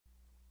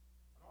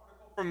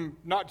from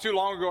not too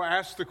long ago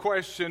asked the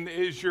question,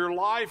 is your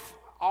life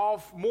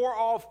more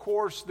off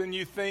course than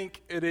you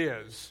think it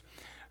is?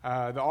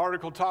 The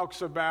article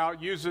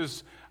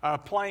uses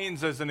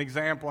planes as an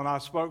example, and I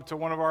spoke to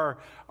one of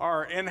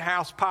our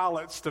in-house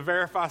pilots to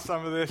verify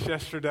some of this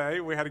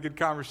yesterday. We had a good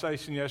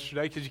conversation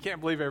yesterday because you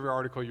can't believe every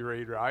article you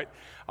read, right?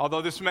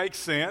 Although this makes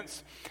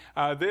sense.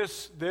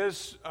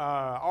 This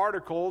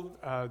article,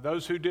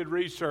 those who did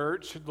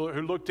research,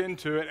 who looked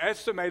into it,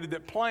 estimated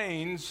that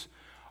planes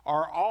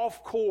are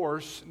off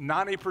course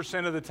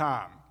 90% of the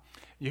time.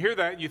 You hear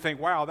that, you think,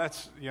 wow,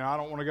 that's, I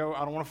don't want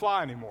to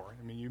fly anymore.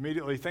 I mean, you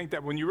immediately think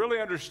that. When you really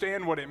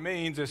understand what it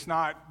means, it's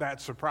not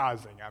that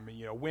surprising. I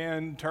mean,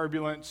 wind,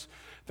 turbulence,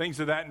 things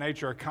of that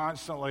nature are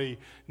constantly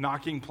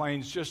knocking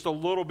planes just a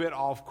little bit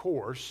off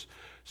course.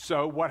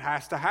 So what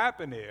has to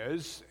happen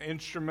is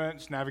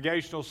instruments,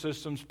 navigational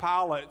systems,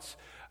 pilots,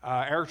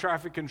 air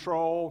traffic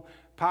control,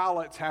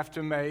 pilots have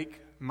to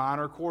make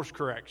minor course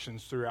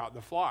corrections throughout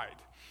the flight.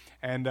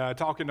 And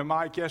talking to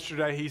Mike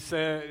yesterday, he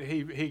said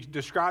he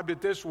described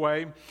it this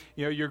way: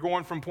 you're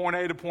going from point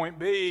A to point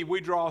B. We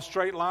draw a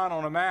straight line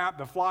on a map.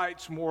 The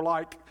flight's more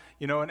like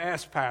an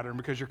S pattern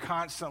because you're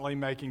constantly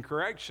making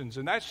corrections,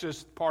 and that's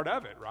just part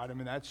of it, right? I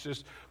mean, that's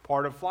just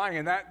part of flying,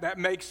 and that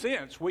makes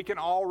sense. We can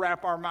all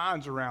wrap our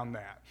minds around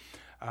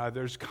that.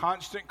 There's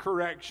constant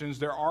corrections.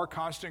 There are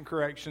constant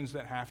corrections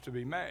that have to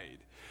be made.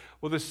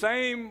 Well,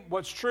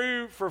 what's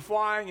true for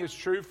flying is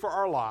true for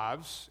our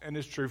lives, and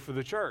is true for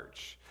the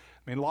church.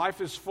 I mean, life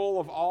is full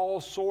of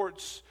all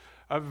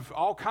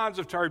kinds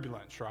of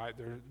turbulence, right?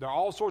 There are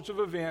all sorts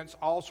of events,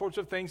 all sorts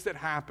of things that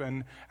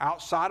happen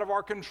outside of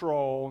our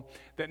control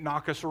that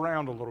knock us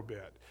around a little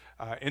bit.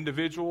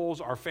 Individuals,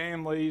 our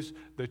families,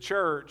 the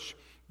church.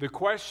 The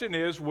question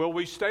is, will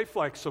we stay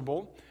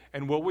flexible,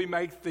 and will we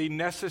make the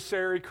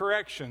necessary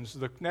corrections,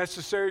 the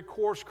necessary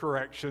course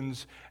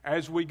corrections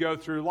as we go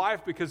through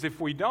life? Because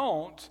if we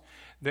don't,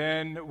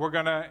 then we're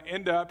going to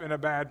end up in a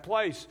bad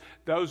place.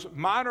 Those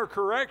minor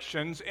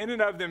corrections in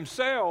and of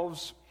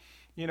themselves,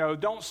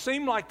 don't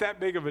seem like that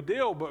big of a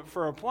deal, but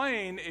for a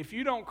plane, if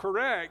you don't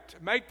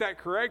make that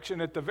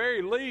correction, at the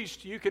very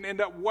least, you can end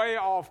up way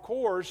off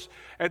course.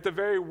 At the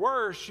very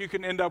worst, you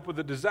can end up with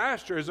a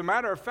disaster. As a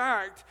matter of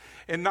fact,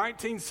 in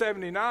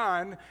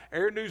 1979,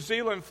 Air New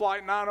Zealand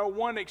Flight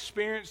 901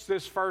 experienced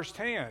this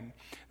firsthand.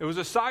 It was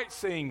a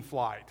sightseeing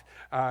flight.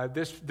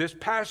 This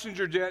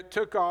passenger jet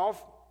took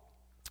off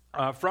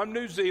from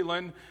New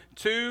Zealand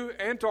to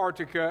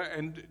Antarctica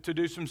and to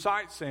do some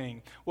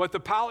sightseeing. What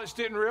the pilots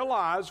didn't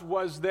realize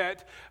was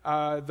that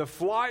the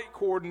flight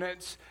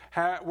coordinates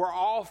were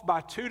off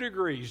by 2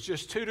 degrees,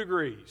 just 2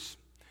 degrees.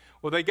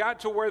 Well, they got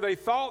to where they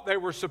thought they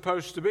were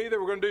supposed to be. They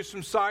were going to do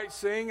some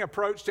sightseeing,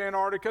 approached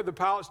Antarctica. The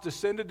pilots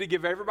descended to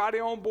give everybody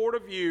on board a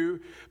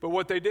view. But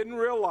what they didn't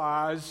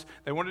realize,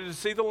 they wanted to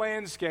see the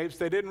landscapes.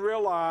 They didn't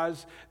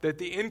realize that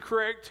the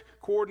incorrect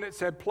coordinates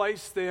had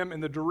placed them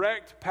in the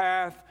direct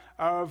path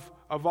of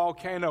a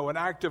volcano, an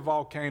active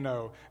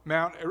volcano,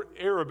 Mount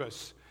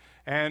Erebus.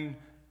 And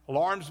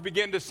alarms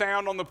began to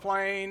sound on the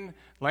plane,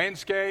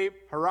 landscape,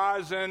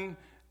 horizon,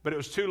 but it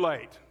was too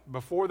late.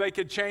 Before they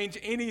could change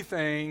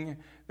anything,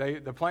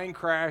 the plane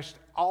crashed.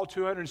 All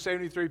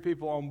 273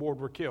 people on board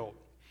were killed.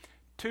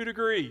 2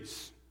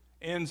 degrees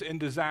ends in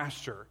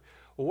disaster.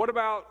 Well, what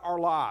about our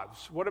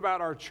lives? What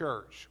about our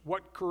church?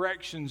 What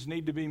corrections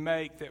need to be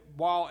made that,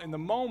 while in the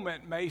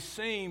moment may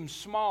seem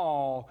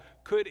small,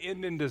 could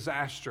end in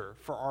disaster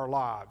for our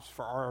lives,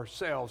 for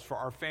ourselves, for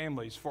our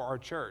families, for our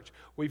church?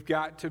 We've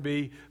got to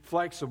be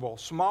flexible.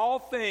 Small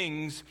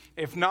things,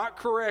 if not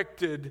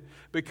corrected,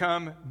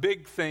 become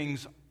big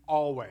things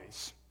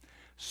always.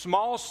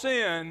 Small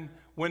sin,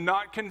 when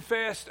not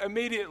confessed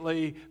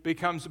immediately,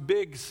 becomes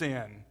big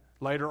sin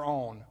later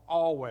on,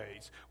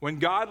 always. When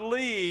God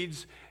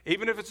leads,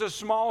 even if it's a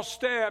small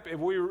step, if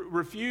we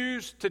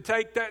refuse to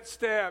take that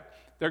step,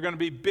 there are going to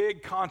be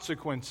big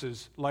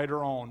consequences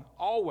later on,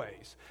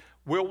 always.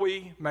 Will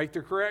we make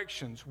the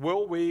corrections?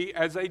 Will we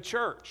as a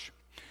church?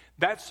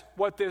 That's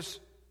what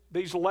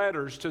these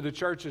letters to the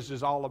churches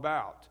is all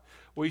about.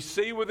 We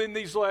see within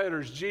these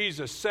letters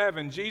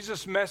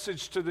Jesus'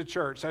 message to the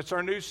church. That's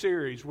our new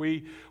series.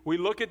 We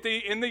look at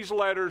in these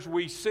letters,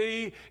 we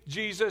see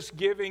Jesus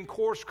giving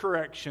course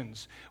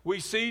corrections. We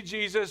see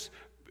Jesus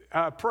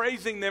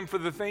praising them for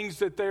the things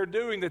that they're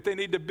doing, that they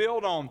need to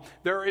build on.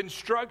 There are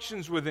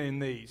instructions within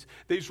these.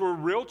 These were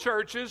real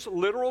churches,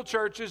 literal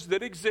churches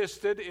that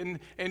existed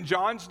in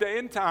John's day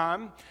and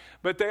time,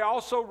 but they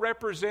also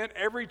represent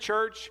every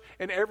church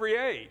in every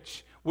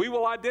age. We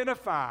will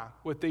identify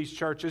with these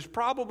churches,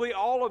 probably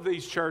all of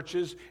these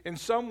churches, in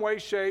some way,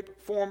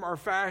 shape, form, or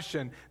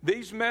fashion.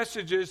 These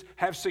messages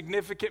have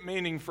significant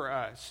meaning for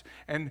us.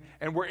 And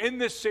we're in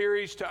this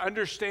series to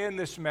understand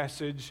these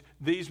messages,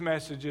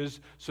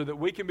 so that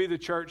we can be the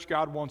church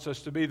God wants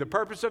us to be. The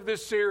purpose of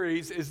this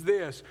series is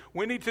this: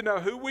 we need to know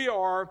who we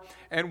are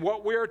and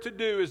what we are to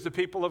do as the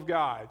people of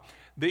God.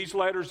 These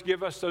letters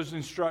give us those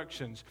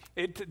instructions.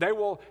 They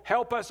will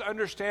help us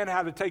understand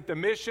how to take the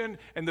mission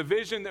and the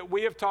vision that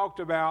we have talked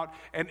about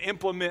and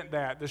implement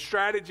that, the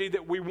strategy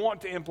that we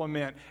want to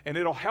implement, and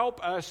it'll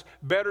help us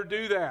better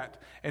do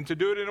that and to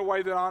do it in a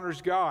way that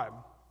honors God.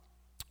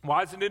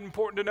 Why is it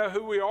important to know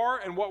who we are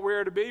and what we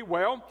are to be?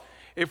 Well,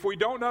 if we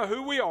don't know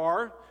who we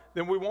are,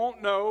 then we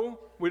don't know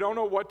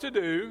what to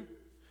do.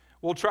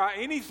 We'll try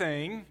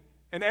anything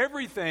and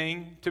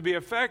everything to be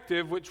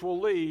effective, which will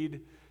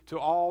lead to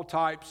all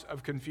types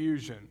of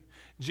confusion.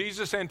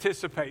 Jesus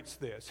anticipates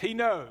this. He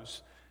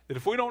knows that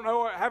if we don't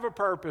have a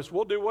purpose,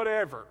 we'll do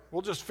whatever.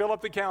 We'll just fill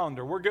up the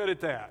calendar. We're good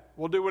at that.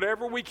 We'll do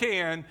whatever we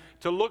can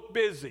to look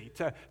busy,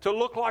 to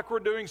look like we're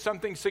doing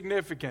something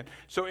significant.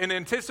 So in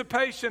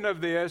anticipation of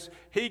this,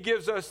 he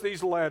gives us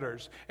these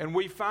letters, and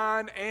we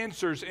find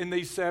answers in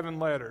these 7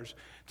 letters.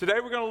 Today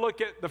we're going to look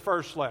at the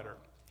first letter.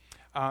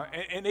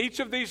 In each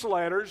of these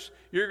letters,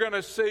 you're going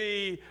to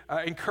see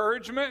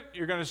encouragement,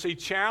 you're going to see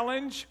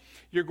challenge,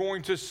 you're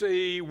going to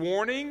see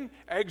warning,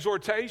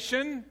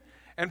 exhortation,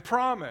 and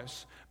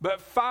promise. But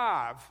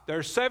there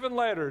are 7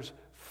 letters.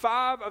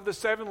 5 of the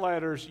 7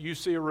 letters, you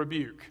see a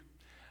rebuke.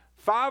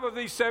 5 of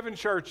these 7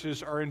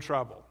 churches are in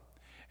trouble,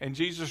 and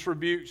Jesus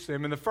rebukes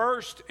them. And the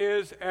first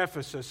is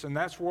Ephesus, and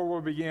that's where we'll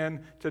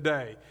begin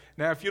today.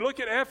 Now, if you look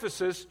at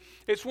Ephesus,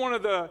 it's one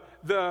of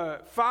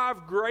the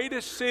 5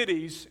 greatest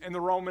cities in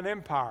the Roman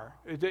Empire.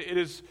 It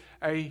is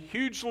a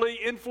hugely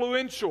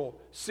influential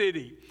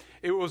city.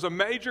 It was a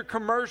major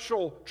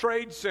commercial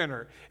trade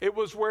center. It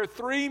was where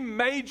 3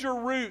 major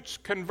routes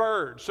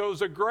converged. So it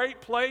was a great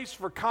place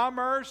for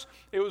commerce.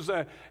 It was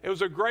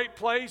a great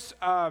place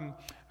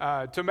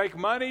to make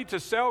money, to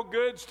sell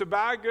goods, to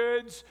buy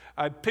goods.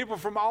 People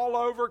from all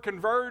over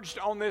converged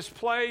on this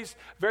place.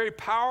 Very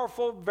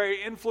powerful,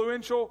 very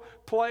influential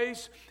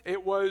place.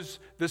 It was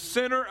the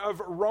center of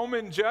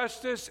Roman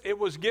justice. It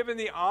was given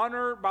the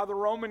honor by the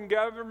Roman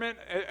government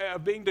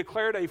of being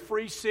declared a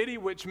free city,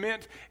 which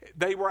meant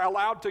they were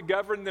allowed to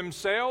govern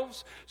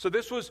themselves. So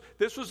this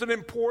was an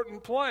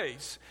important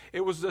place.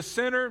 It was the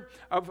center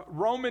of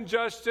Roman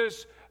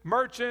justice,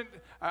 merchant,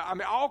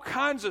 all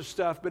kinds of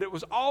stuff, but it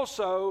was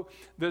also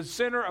the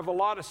center of a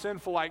lot of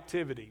sinful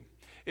activity.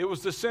 It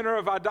was the center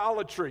of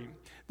idolatry.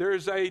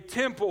 There's a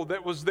temple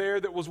that was there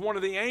that was one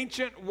of the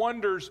ancient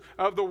wonders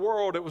of the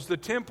world. It was the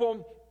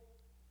temple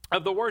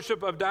of the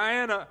worship of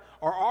Diana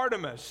or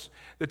Artemis.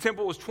 The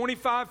temple was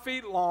 25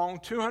 feet long,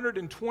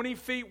 220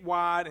 feet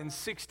wide, and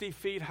 60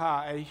 feet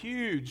high. A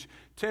huge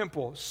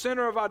temple,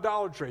 center of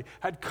idolatry,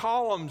 had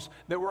columns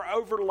that were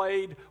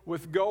overlaid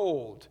with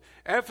gold.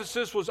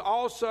 Ephesus was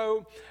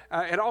also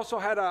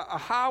had a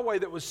highway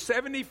that was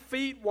 70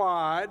 feet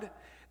wide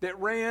that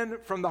ran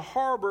from the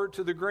harbor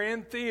to the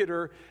Grand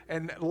Theater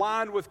and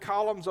lined with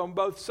columns on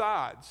both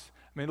sides.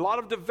 A lot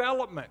of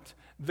development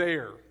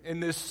there in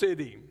this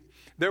city.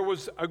 There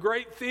was a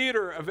great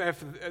theater of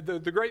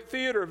the Great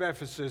Theater of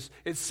Ephesus.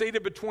 It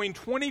seated between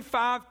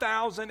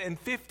 25,000 and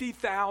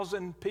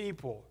 50,000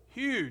 people.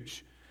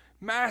 Huge,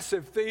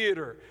 massive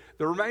theater.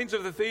 The remains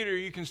of the theater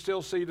you can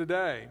still see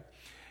today.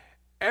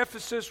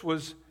 Ephesus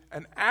was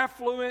an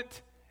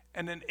affluent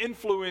and an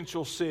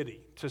influential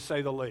city, to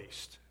say the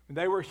least.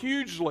 They were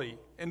hugely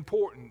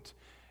important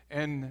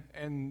in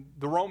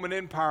the Roman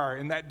Empire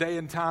in that day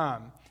and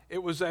time.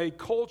 It was a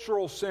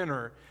cultural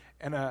center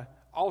and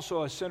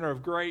also a center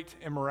of great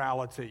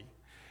immorality.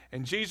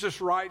 And Jesus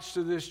writes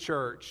to this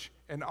church,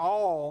 and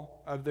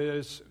all of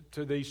this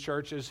to these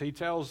churches,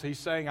 he's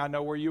saying, I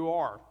know where you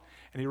are.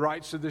 And he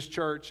writes to this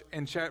church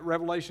in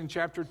Revelation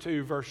chapter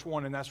 2, verse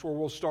 1, and that's where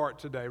we'll start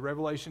today.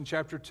 Revelation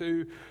chapter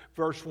 2,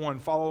 verse 1.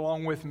 Follow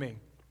along with me.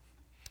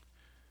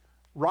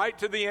 Write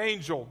to the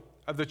angel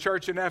of the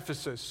church in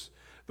Ephesus,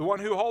 the one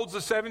who holds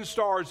the 7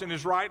 stars in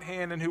his right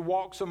hand and who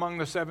walks among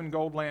the 7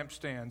 gold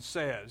lampstands,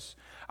 says,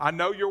 I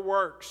know your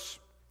works,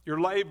 your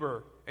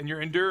labor, and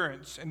your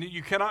endurance, and that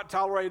you cannot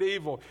tolerate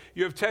evil.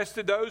 You have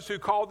tested those who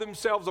call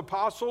themselves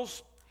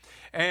apostles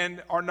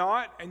and are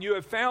not, and you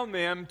have found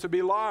them to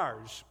be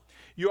liars.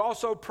 You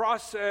also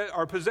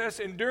possess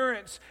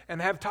endurance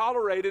and have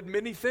tolerated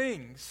many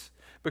things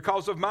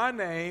because of my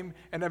name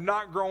and have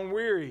not grown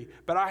weary.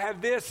 But I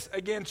have this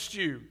against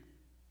you.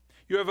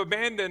 You have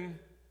abandoned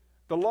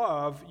the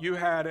love you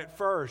had at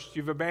first.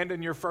 You've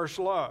abandoned your first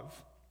love.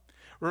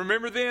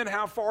 Remember then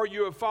how far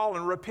you have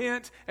fallen.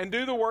 Repent and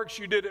do the works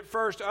you did at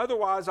first.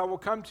 Otherwise, I will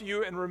come to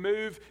you and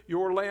remove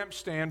your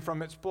lampstand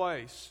from its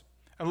place,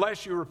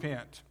 unless you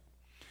repent.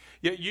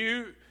 Yet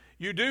you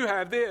do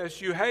have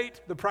this. You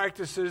hate the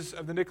practices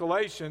of the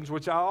Nicolaitans,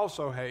 which I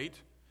also hate.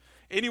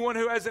 Anyone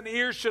who has an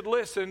ear should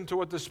listen to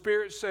what the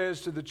Spirit says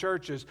to the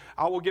churches.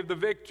 I will give the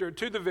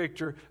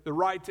victor the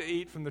right to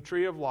eat from the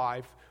tree of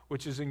life,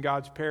 which is in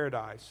God's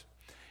paradise.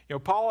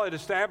 Paul had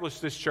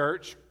established this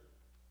church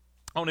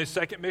on his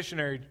second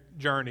missionary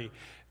journey.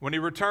 When he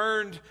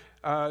returned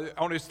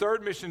on his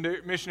third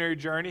missionary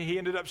journey, he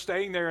ended up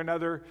staying there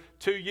another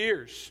 2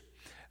 years.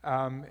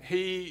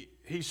 He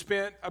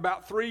spent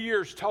about 3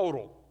 years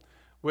total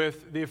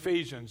with the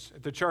Ephesians,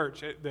 the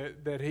church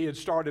that he had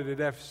started at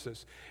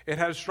Ephesus. It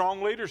had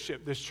strong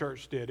leadership, this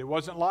church did. It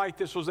wasn't like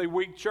this was a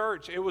weak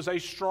church. It was a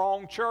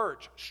strong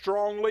church,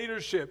 strong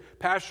leadership,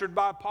 pastored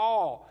by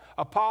Paul,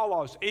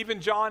 Apollos, even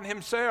John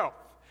himself.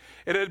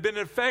 It had been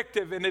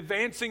effective in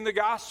advancing the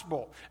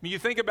gospel. I mean, you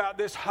think about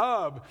this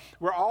hub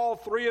where all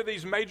three of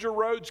these major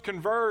roads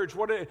converge.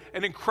 What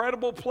an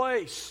incredible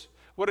place.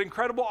 What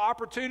incredible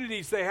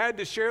opportunities they had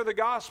to share the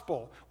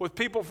gospel with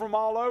people from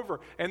all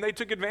over. And they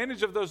took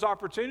advantage of those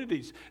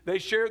opportunities. They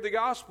shared the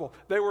gospel.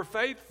 They were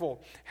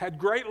faithful, had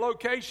great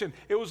location.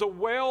 It was a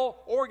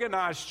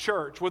well-organized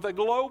church with a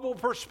global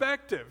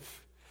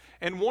perspective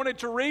and wanted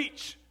to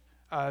reach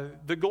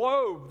the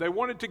globe. They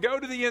wanted to go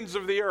to the ends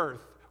of the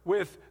earth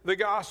with the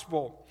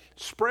gospel,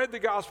 spread the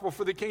gospel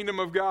for the kingdom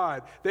of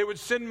God. They would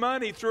send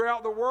money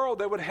throughout the world.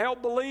 They would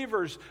help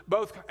believers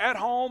both at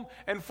home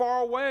and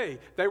far away.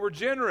 They were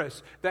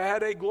generous. They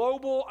had a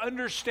global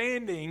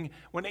understanding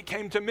when it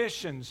came to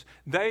missions.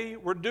 They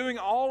were doing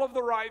all of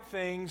the right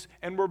things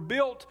and were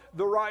built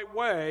the right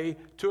way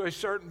to a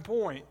certain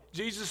point.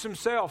 Jesus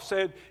himself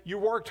said, you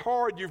worked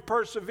hard, you've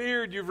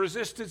persevered, you've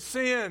resisted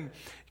sin.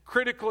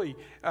 Critically,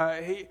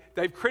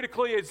 they've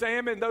critically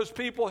examined those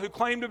people who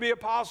claimed to be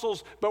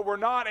apostles but were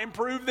not and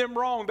proved them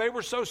wrong. They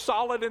were so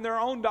solid in their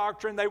own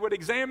doctrine, they would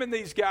examine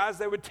these guys,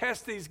 they would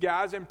test these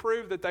guys and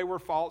prove that they were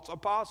false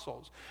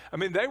apostles. I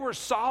mean, they were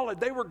solid,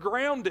 they were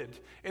grounded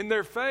in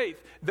their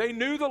faith. They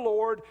knew the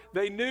Lord,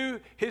 they knew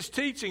his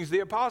teachings,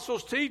 the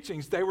apostles'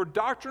 teachings. They were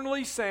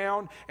doctrinally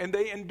sound and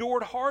they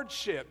endured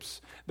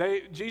hardships.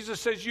 Jesus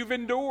says, you've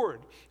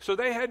endured. So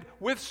they had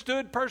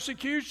withstood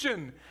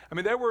persecution. I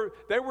mean, they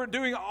were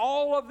doing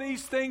all of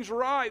these things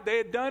right. They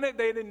had done it.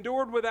 They had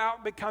endured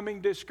without becoming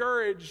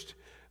discouraged,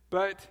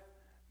 but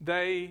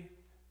they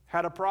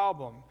had a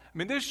problem. I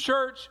mean, this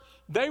church,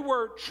 they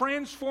were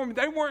transformed.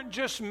 They weren't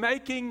just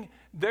making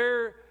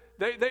they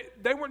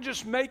weren't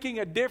just making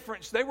a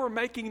difference. They were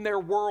making their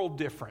world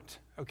different,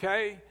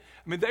 okay?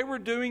 I mean, they were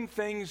doing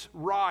things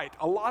right,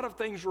 a lot of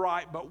things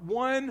right, but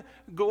one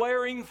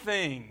glaring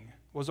thing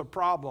was a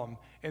problem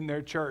in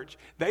their church.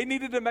 They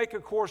needed to make a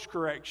course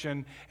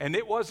correction, and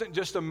it wasn't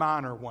just a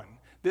minor one.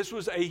 This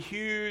was a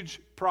huge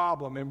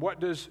problem. And what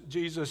does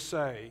Jesus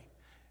say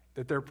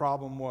that their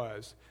problem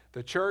was?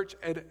 The church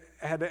at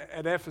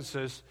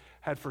Ephesus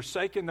had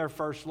forsaken their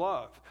first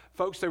love.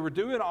 Folks, they were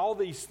doing all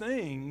these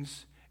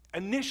things.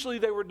 Initially,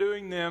 they were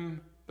doing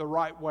them the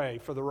right way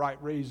for the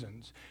right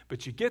reasons.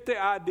 But you get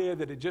the idea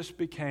that it just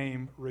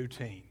became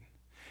routine.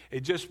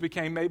 It just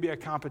became maybe a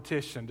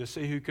competition to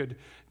see who could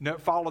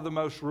follow the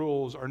most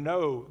rules or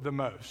know the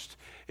most.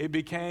 It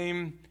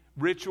became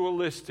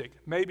ritualistic,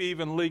 maybe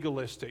even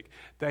legalistic.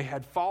 They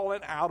had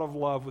fallen out of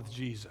love with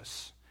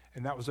Jesus,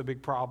 and that was a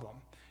big problem.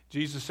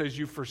 Jesus says,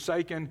 you've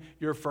forsaken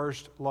your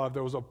first love.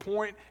 There was a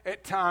point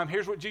at time.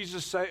 Here's what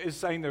Jesus is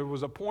saying. There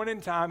was a point in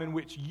time in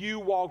which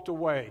you walked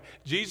away.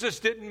 Jesus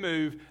didn't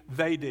move.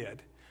 They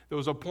did. There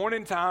was a point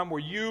in time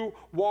where you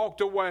walked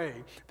away.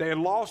 They had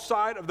lost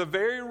sight of the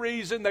very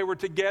reason they were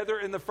together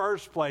in the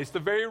first place, the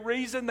very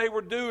reason they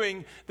were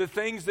doing the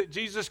things that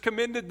Jesus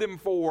commended them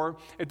for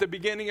at the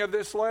beginning of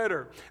this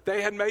letter.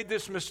 They had made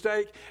this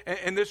mistake,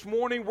 and this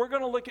morning we're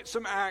going to look at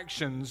some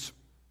actions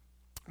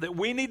that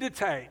we need to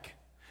take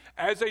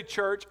as a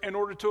church in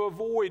order to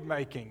avoid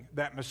making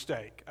that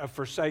mistake of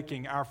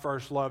forsaking our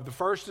first love. The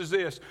first is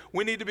this: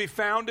 we need to be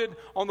founded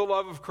on the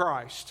love of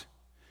Christ.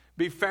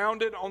 Be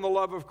founded on the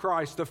love of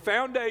Christ. The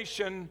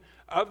foundation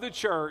of the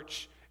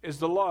church is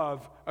the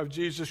love of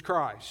Jesus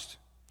Christ.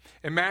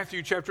 In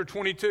Matthew chapter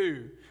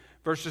 22,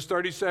 verses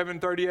 37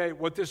 and 38,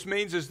 what this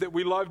means is that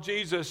we love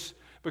Jesus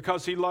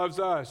because he loves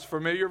us.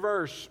 Familiar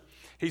verse.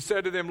 He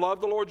said to them,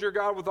 love the Lord your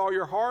God with all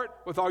your heart,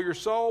 with all your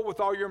soul, with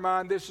all your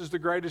mind. This is the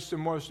greatest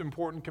and most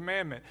important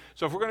commandment.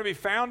 So if we're going to be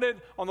founded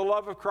on the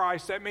love of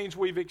Christ, that means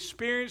we've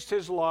experienced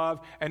his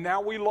love, and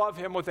now we love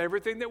him with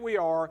everything that we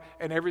are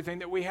and everything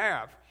that we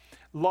have.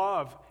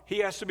 Love, he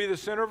has to be the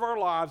center of our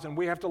lives, and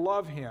we have to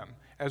love him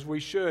as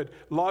we should.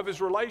 Love is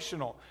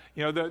relational.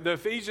 You know, the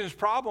Ephesians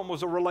problem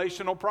was a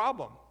relational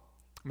problem.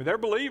 I mean, they're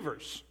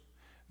believers.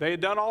 They had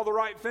done all the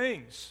right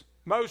things,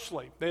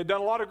 mostly. They had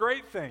done a lot of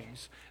great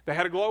things. They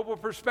had a global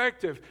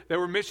perspective. They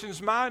were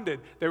missions-minded.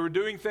 They were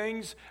doing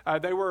things,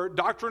 they were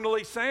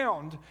doctrinally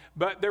sound,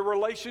 but their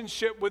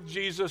relationship with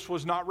Jesus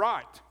was not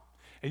right.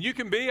 And you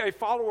can be a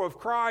follower of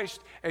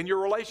Christ and your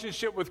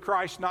relationship with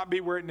Christ not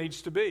be where it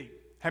needs to be.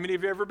 How many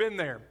of you have ever been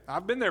there?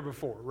 I've been there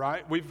before,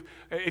 right?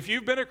 If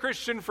you've been a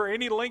Christian for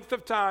any length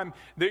of time,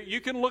 you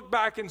can look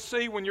back and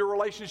see when your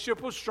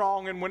relationship was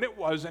strong and when it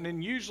wasn't.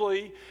 And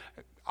usually,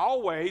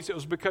 always, it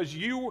was because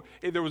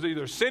there was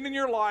either sin in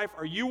your life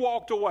or you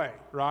walked away,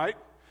 right?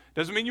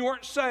 Doesn't mean you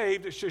weren't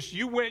saved. It's just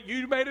you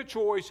made a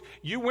choice,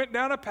 you went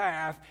down a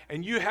path,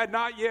 and you had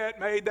not yet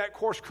made that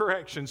course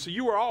correction. So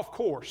you were off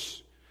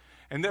course.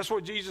 And that's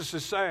what Jesus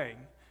is saying.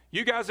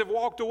 You guys have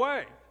walked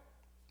away.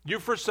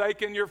 You've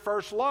forsaken your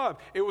first love.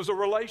 It was a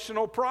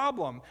relational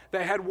problem.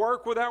 They had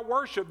work without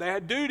worship. They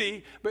had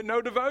duty, but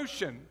no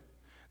devotion.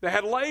 They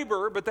had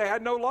labor, but they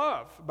had no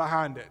love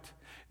behind it.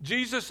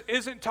 Jesus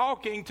isn't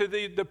talking to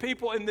the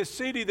people in this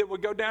city that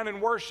would go down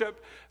and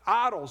worship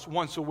idols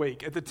once a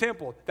week at the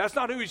temple. That's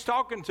not who he's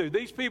talking to.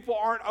 These people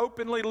aren't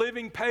openly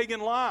living pagan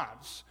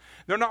lives.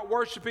 They're not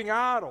worshiping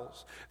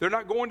idols. They're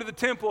not going to the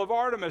temple of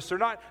Artemis. They're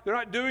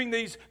not doing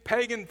these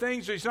pagan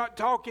things. He's not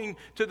talking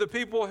to the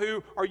people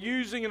who are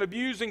using and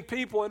abusing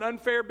people in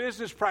unfair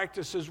business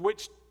practices,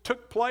 which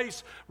took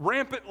place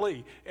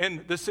rampantly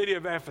in the city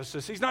of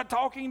Ephesus. He's not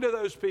talking to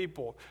those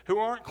people who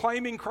aren't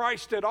claiming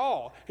Christ at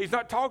all. He's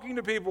not talking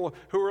to people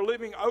who are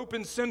living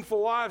open, sinful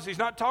lives. He's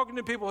not talking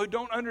to people who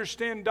don't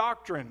understand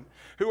doctrine,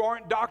 who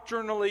aren't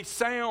doctrinally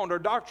sound or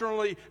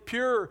doctrinally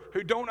pure,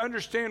 who don't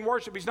understand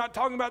worship. He's not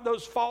talking about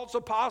those false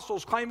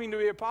apostles claiming to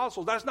be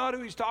apostles. That's not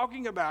who he's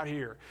talking about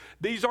here.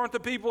 These aren't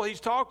the people he's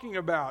talking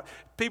about.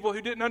 People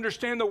who didn't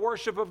understand the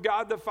worship of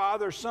God the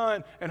Father,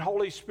 Son, and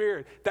Holy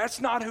Spirit.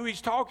 That's not who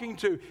he's talking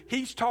to.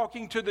 He's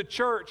talking to the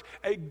church,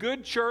 a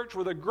good church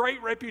with a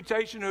great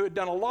reputation, who had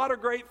done a lot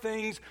of great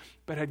things,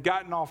 but had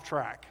gotten off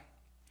track,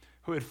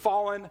 who had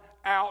fallen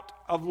out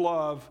of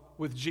love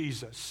with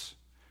Jesus.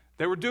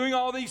 They were doing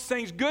all these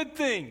things, good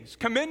things,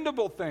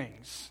 commendable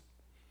things,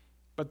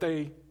 but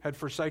they had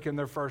forsaken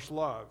their first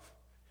love.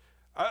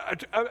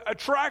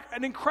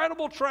 An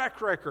incredible track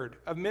record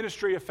of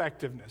ministry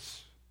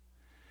effectiveness.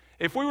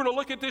 If we were to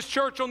look at this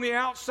church on the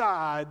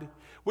outside,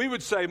 we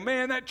would say,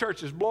 man, that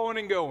church is blowing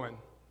and going.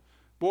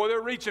 Boy,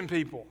 they're reaching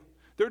people.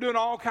 They're doing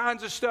all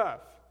kinds of stuff.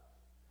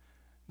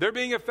 They're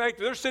being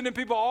effective. They're sending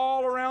people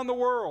all around the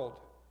world.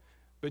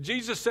 But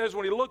Jesus says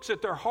when he looks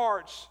at their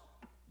hearts,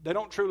 they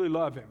don't truly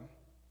love him.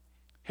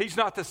 He's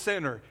not the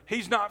center.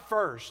 He's not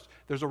first.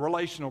 There's a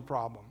relational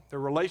problem. Their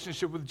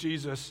relationship with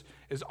Jesus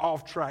is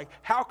off track.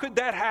 How could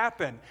that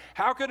happen?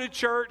 How could a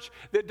church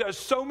that does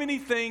so many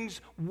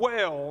things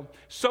well,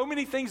 so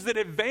many things that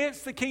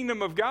advance the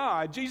kingdom of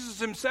God,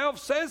 Jesus himself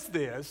says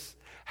this,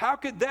 how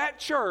could that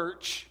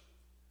church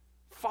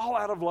fall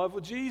out of love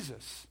with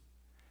Jesus?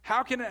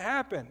 How can it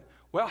happen?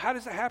 Well, how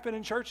does it happen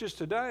in churches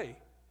today?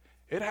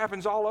 It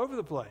happens all over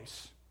the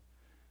place.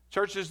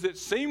 Churches that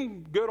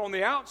seem good on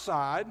the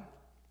outside,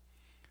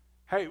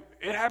 hey,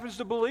 it happens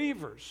to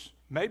believers.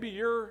 Maybe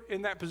you're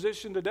in that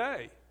position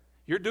today.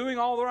 You're doing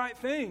all the right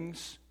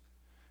things.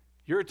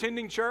 You're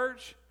attending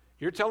church.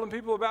 You're telling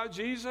people about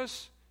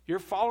Jesus. You're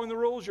following the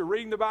rules. You're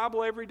reading the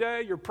Bible every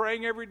day. You're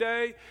praying every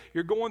day.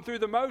 You're going through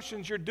the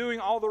motions. You're doing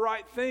all the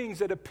right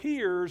things, it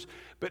appears,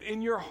 but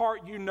in your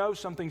heart you know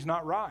something's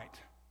not right.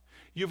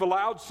 You've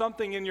allowed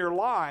something in your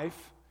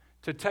life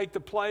to take the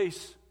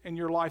place in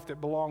your life that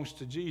belongs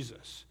to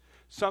Jesus.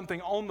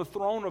 Something on the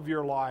throne of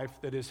your life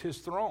that is his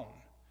throne.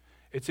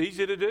 It's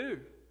easy to do.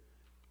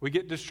 We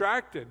get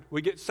distracted.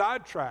 We get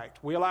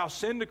sidetracked. We allow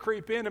sin to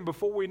creep in, and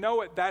before we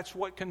know it, that's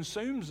what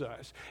consumes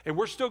us. And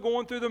we're still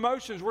going through the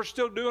motions. We're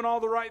still doing all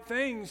the right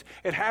things.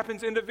 It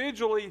happens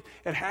individually.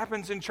 It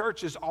happens in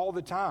churches all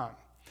the time.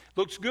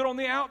 Looks good on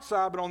the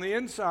outside, but on the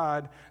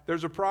inside,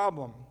 there's a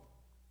problem.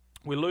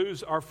 We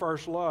lose our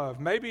first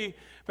love. Maybe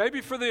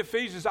for the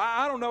Ephesians,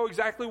 I don't know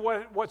exactly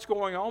what's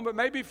going on, but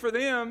maybe for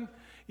them,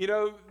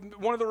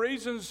 one of the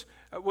reasons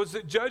was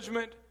that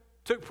judgment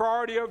took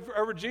priority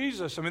over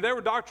Jesus. I mean, they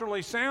were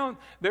doctrinally sound.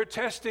 They're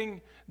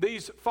testing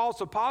these false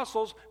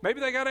apostles. Maybe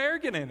they got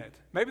arrogant in it.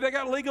 Maybe they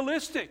got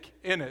legalistic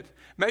in it.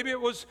 Maybe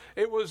it was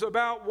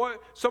about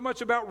so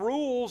much about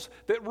rules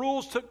that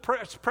rules took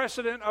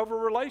precedent over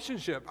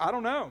relationship. I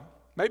don't know.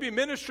 Maybe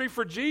ministry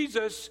for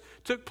Jesus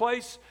took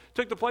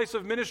the place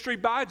of ministry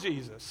by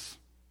Jesus.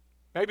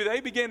 Maybe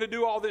they began to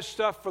do all this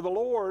stuff for the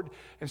Lord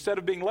instead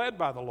of being led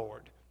by the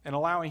Lord and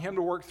allowing him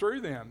to work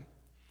through them.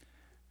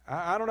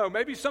 I don't know,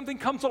 maybe something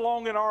comes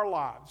along in our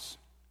lives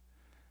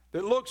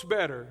that looks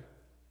better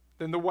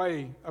than the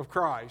way of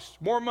Christ.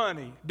 More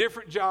money,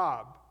 different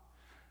job,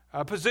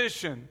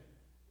 position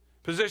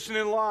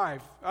in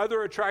life,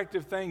 other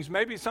attractive things.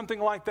 Maybe something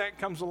like that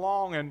comes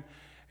along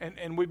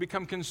and we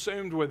become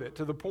consumed with it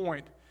to the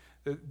point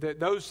that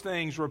those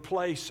things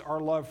replace our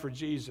love for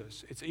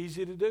Jesus. It's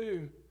easy to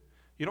do.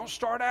 You don't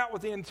start out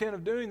with the intent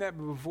of doing that,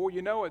 but before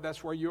you know it,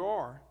 that's where you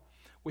are.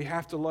 We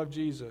have to love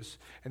Jesus.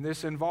 And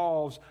this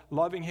involves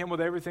loving him with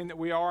everything that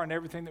we are and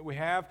everything that we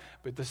have.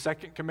 But the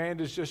second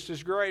command is just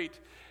as great.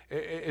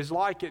 It's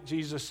like it,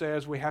 Jesus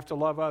says, we have to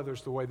love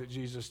others the way that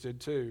Jesus did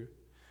too.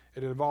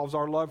 It involves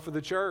our love for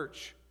the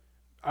church.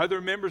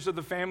 Other members of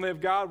the family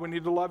of God, we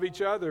need to love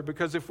each other,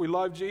 because if we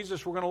love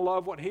Jesus, we're going to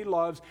love what he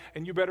loves.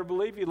 And you better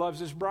believe he loves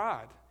his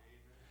bride.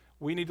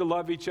 We need to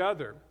love each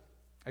other.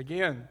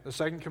 Again, the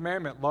second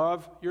commandment,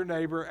 love your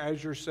neighbor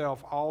as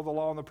yourself. All the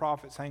law and the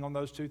prophets hang on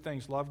those two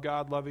things. Love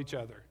God, love each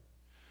other.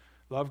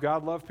 Love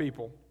God, love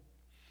people.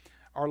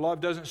 Our love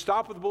doesn't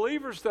stop with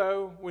believers,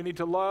 though. We need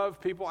to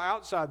love people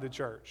outside the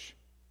church.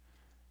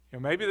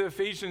 Maybe the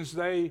Ephesians,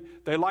 they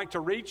like to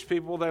reach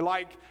people. They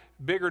like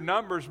bigger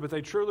numbers, but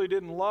they truly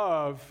didn't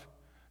love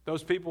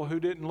those people who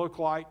didn't look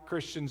like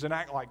Christians and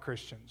act like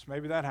Christians.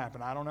 Maybe that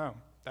happened. I don't know.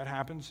 That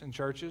happens in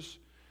churches.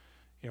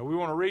 We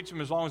want to reach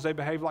them as long as they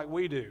behave like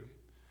we do.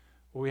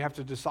 Well, we have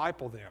to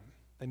disciple them.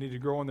 They need to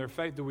grow in their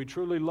faith. Do we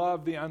truly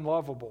love the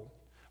unlovable?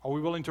 Are we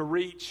willing to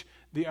reach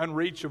the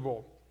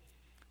unreachable?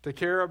 to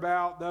care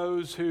about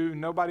those who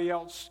nobody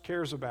else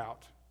cares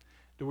about?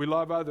 Do we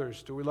love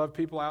others? Do we love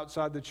people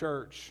outside the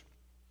church?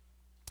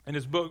 In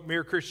his book,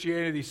 Mere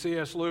Christianity,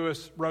 C.S.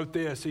 Lewis wrote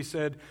this. He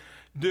said,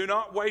 "Do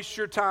not waste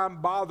your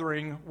time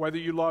bothering whether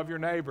you love your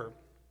neighbor.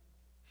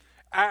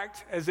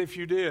 Act as if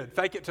you did.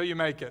 Fake it till you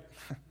make it."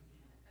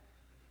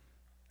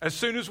 As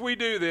soon as we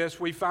do this,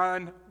 we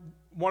find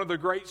one of the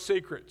great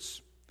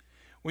secrets.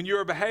 When you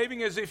are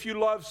behaving as if you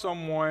love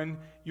someone,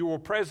 you will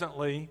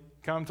presently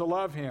come to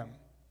love him.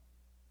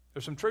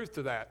 There's some truth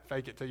to that.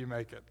 Fake it till you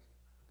make it.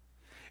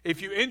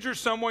 If you injure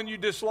someone you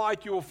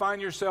dislike, you will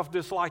find yourself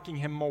disliking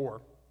him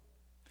more.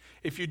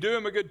 If you do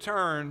him a good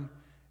turn,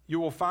 you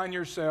will find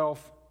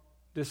yourself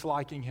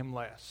disliking him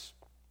less.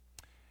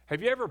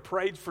 Have you ever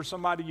prayed for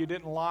somebody you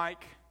didn't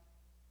like,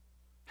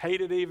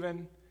 hated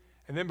even,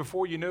 and then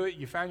before you knew it,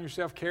 you found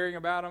yourself caring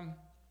about them?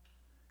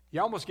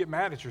 You almost get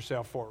mad at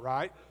yourself for it,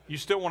 right? You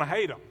still want to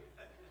hate them.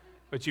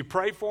 But you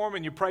pray for them,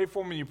 and you pray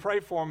for them, and you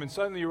pray for them, and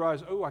suddenly you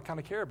realize, oh, I kind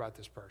of care about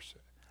this person.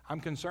 I'm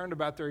concerned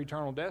about their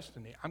eternal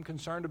destiny. I'm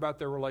concerned about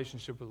their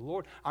relationship with the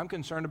Lord. I'm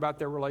concerned about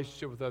their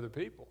relationship with other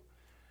people.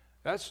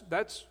 That's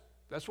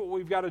what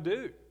we've got to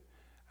do.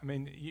 I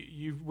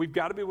mean, we've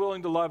got to be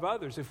willing to love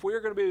others. If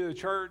we're going to be the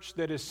church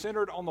that is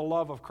centered on the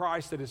love of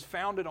Christ, that is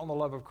founded on the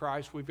love of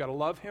Christ, we've got to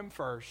love him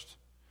first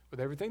with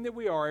everything that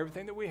we are,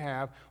 everything that we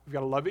have. We've got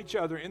to love each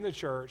other in the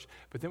church,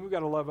 but then we've got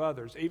to love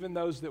others, even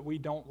those that we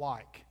don't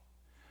like.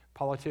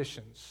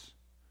 Politicians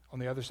on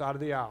the other side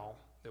of the aisle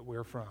that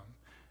we're from.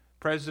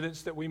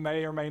 Presidents that we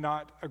may or may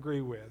not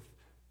agree with.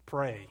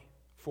 Pray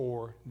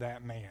for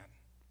that man.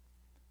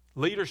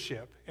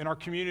 Leadership in our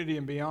community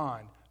and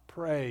beyond.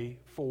 Pray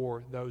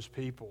for those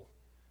people.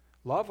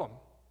 Love them.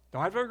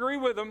 Don't have to agree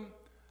with them.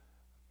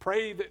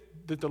 Pray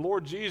that the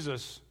Lord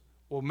Jesus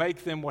will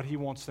make them what he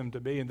wants them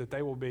to be and that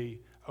they will be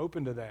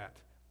open to that.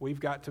 We've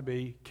got to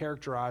be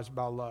characterized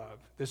by love.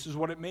 This is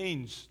what it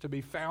means to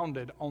be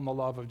founded on the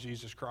love of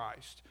Jesus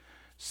Christ.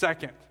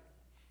 Second,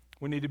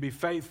 we need to be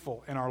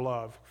faithful in our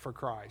love for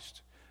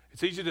Christ.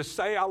 It's easy to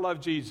say, I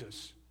love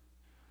Jesus.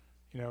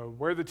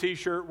 Wear the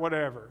t-shirt,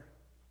 whatever.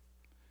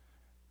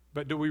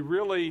 But do we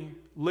really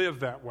live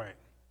that way?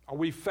 Are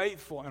we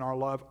faithful in our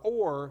love?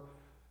 Or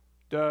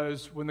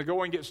when the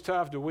going gets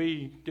tough, do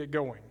we get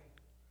going?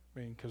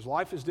 Because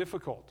life is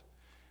difficult.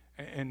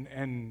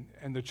 And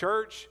the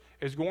church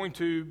is going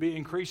to be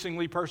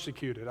increasingly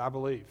persecuted, I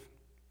believe.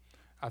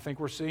 I think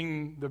we're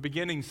seeing the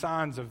beginning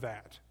signs of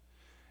that.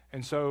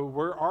 And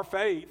so our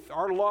faith,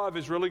 our love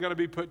is really going to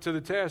be put to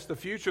the test. The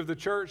future of the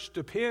church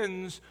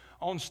depends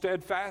on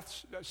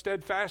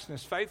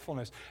steadfastness,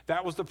 faithfulness.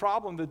 That was the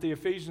problem that the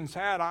Ephesians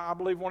had. I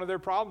believe one of their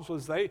problems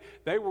was they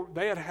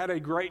had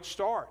a great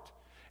start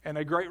and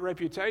a great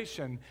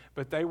reputation,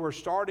 but they were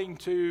starting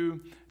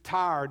to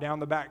tire down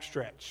the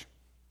backstretch.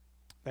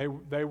 They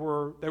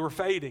were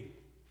fading.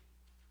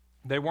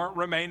 They weren't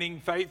remaining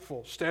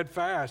faithful,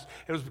 steadfast.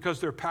 It was because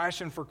their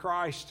passion for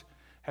Christ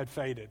had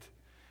faded.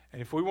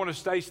 And if we want to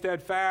stay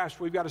steadfast,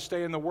 we've got to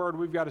stay in the Word.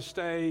 We've got to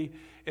stay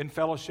in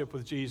fellowship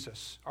with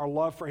Jesus. Our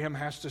love for him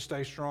has to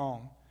stay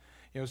strong.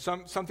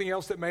 Something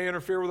else that may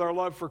interfere with our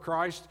love for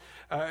Christ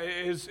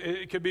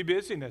it could be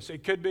busyness.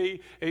 It could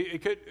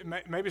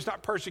maybe it's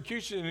not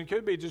persecution. It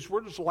could be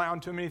we're just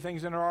allowing too many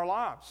things into our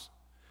lives.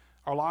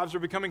 Our lives are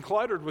becoming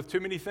cluttered with too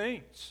many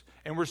things,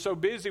 and we're so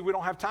busy we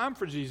don't have time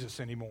for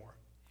Jesus anymore.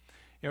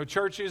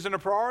 Church isn't a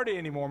priority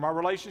anymore. My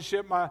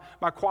relationship, my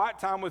quiet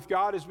time with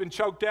God has been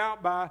choked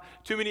out by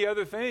too many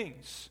other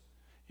things.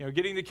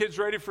 Getting the kids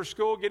ready for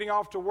school, getting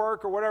off to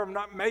work or whatever. I'm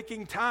not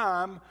making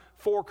time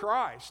for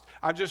Christ.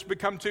 I've just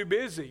become too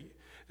busy.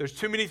 There's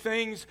too many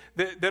things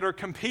that are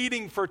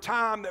competing for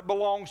time that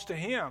belongs to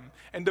him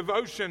and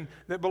devotion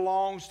that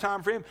belongs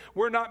time for him.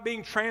 We're not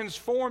being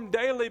transformed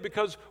daily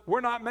because we're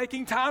not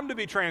making time to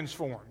be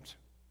transformed.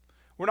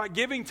 We're not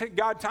giving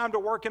God time to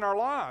work in our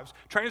lives.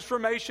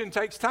 Transformation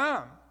takes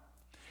time.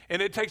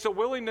 And it takes a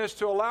willingness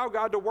to allow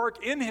God to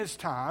work in his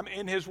time,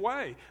 in his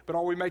way. But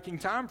are we making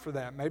time for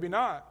that? Maybe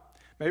not.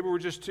 Maybe we're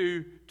just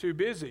too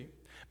busy.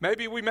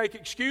 Maybe we make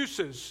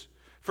excuses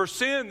for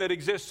sin that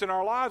exists in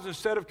our lives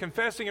instead of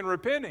confessing and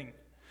repenting.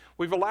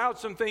 We've allowed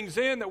some things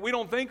in that we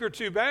don't think are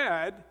too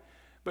bad,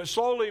 but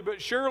slowly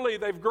but surely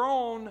they've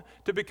grown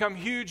to become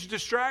huge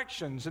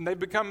distractions, and they've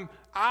become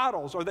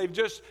idols, or they've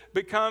just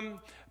become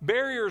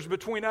barriers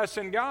between us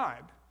and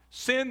God.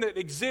 Sin that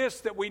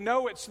exists that we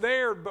know it's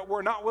there, but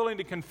we're not willing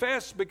to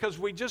confess because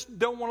we just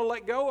don't want to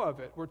let go of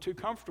it. We're too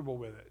comfortable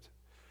with it.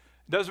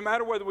 It doesn't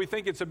matter whether we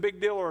think it's a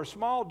big deal or a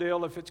small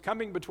deal. If it's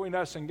coming between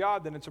us and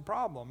God, then it's a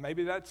problem.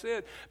 Maybe that's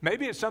it.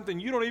 Maybe it's something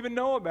you don't even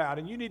know about,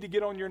 and you need to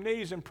get on your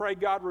knees and pray,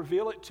 God,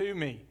 reveal it to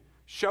me.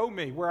 Show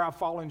me where I've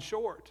fallen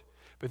short.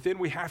 But then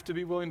we have to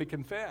be willing to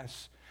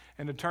confess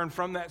and to turn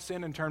from that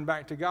sin and turn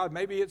back to God.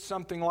 Maybe it's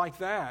something like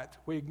that.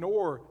 We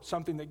ignore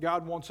something that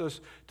God wants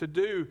us to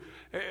do,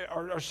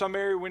 or some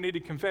area we need to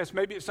confess.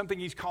 Maybe it's something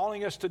he's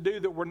calling us to do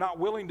that we're not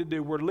willing to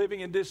do. We're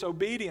living in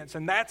disobedience,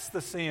 and that's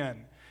the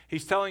sin.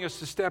 He's telling us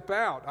to step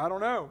out. I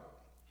don't know.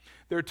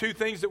 There are two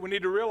things that we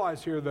need to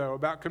realize here, though,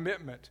 about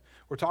commitment.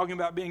 We're talking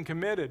about being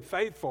committed,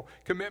 faithful.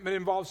 Commitment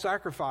involves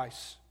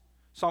sacrifice.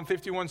 Psalm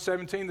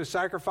 51:17, the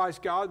sacrifice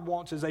God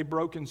wants is a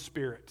broken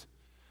spirit,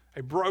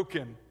 a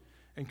broken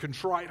and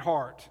contrite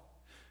heart.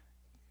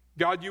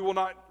 God, you will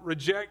not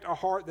reject a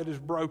heart that is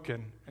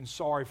broken and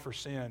sorry for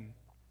sin.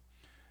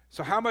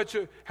 So how much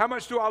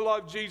do I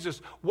love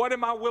Jesus? What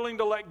am I willing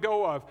to let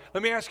go of?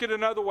 Let me ask it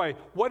another way.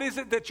 What is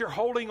it that you're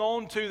holding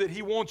on to that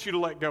he wants you to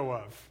let go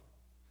of?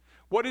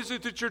 What is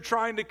it that you're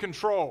trying to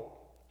control?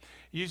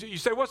 You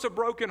say, what's a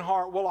broken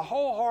heart? Well, a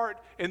whole heart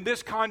in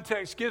this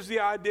context gives the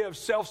idea of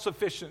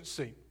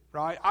self-sufficiency,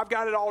 right? I've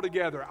got it all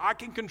together. I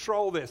can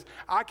control this.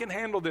 I can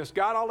handle this.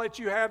 God, I'll let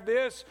you have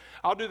this.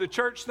 I'll do the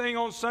church thing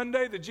on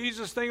Sunday, the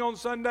Jesus thing on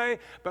Sunday,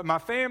 but my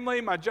family,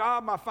 my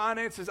job, my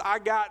finances, I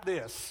got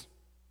this.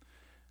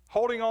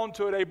 Holding on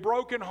to it, a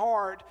broken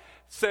heart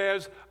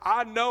says,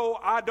 I know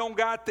I don't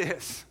got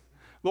this.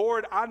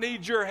 Lord, I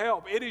need your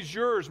help. It is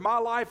yours. My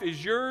life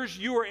is yours.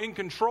 You are in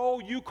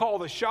control. You call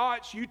the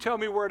shots. You tell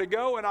me where to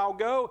go, and I'll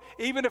go.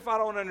 Even if I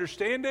don't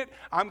understand it,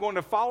 I'm going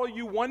to follow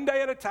you one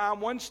day at a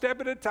time, one step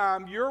at a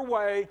time, your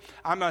way.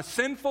 I'm a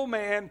sinful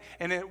man,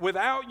 and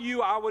without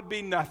you, I would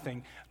be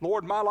nothing.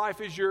 Lord, my life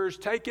is yours.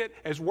 Take it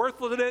as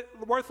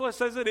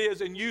worthless as it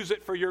is and use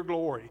it for your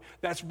glory.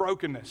 That's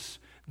brokenness.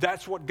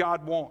 That's what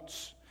God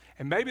wants.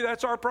 And maybe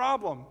that's our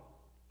problem.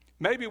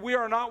 Maybe we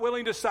are not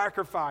willing to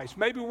sacrifice.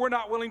 Maybe we're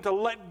not willing to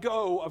let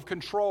go of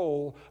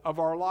control of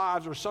our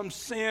lives or some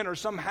sin or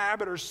some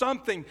habit or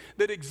something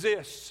that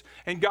exists.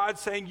 And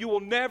God's saying, you will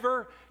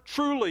never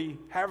truly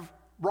have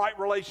right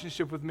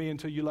relationship with me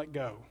until you let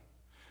go.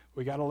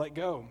 We got to let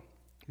go.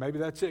 Maybe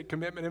that's it.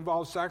 Commitment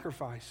involves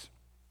sacrifice.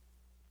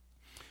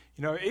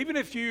 You know, even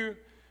if you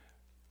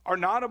are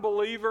not a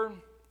believer,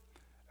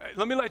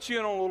 let me let you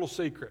in on a little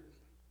secret.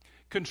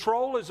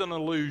 Control is an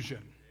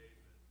illusion.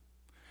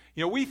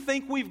 You know, we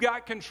think we've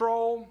got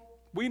control.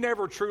 We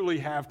never truly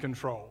have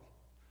control,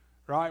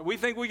 right? We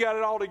think we got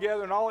it all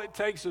together, and all it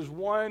takes is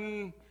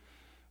one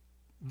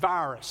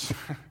virus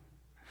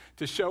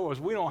to show us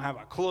we don't have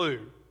a clue.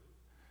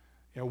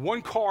 You know,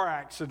 one car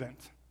accident,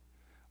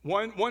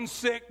 one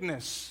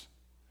sickness,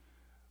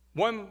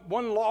 one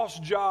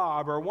lost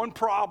job, or one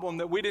problem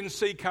that we didn't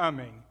see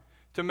coming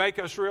to make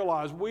us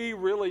realize we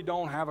really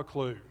don't have a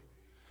clue.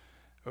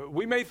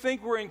 We may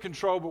think we're in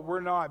control, but we're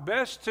not.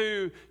 Best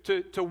to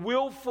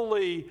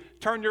willfully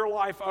turn your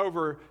life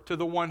over to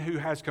the one who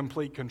has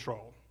complete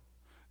control,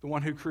 the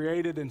one who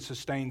created and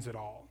sustains it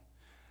all.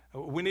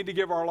 We need to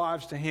give our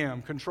lives to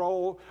him.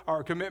 Control,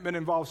 our commitment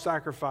involves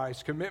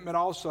sacrifice. Commitment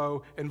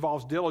also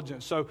involves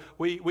diligence. So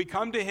we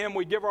come to him,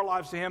 we give our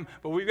lives to him,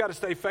 but we've got to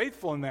stay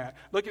faithful in that.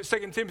 Look at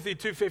 2 Timothy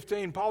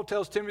 2:15. Paul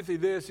tells Timothy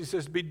this. He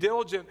says, be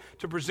diligent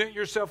to present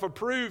yourself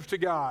approved to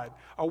God,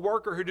 a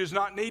worker who does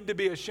not need to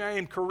be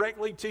ashamed,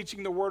 correctly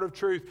teaching the word of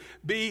truth.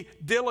 Be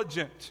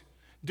diligent.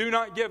 Do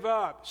not give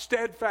up.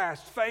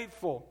 Steadfast,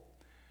 faithful.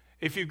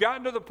 If you've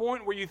gotten to the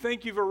point where you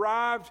think you've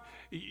arrived,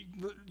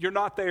 you're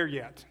not there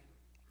yet.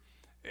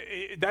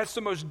 That's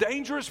the most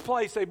dangerous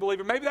place they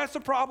believe in. Maybe that's the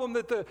problem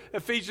that the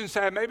Ephesians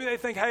had. Maybe they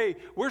think, hey,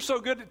 we're so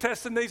good at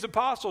testing these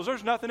apostles.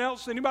 There's nothing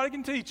else anybody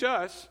can teach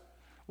us.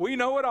 We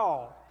know it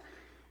all.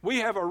 We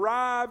have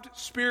arrived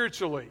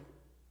spiritually.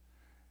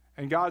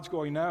 And God's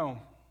going,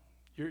 no,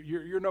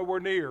 you're nowhere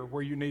near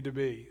where you need to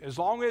be. As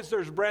long as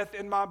there's breath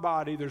in my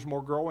body, there's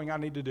more growing I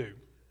need to do.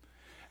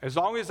 As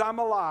long as I'm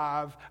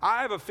alive,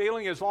 I have a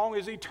feeling as long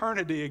as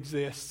eternity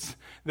exists,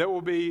 there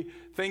will be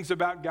things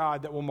about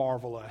God that will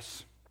marvel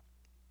us.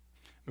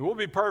 We'll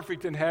be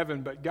perfect in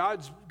heaven, but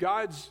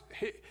God's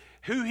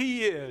who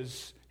he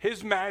is,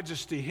 his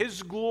majesty,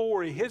 his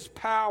glory, his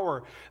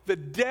power, the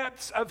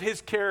depths of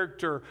his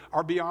character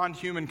are beyond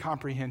human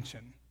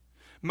comprehension.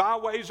 My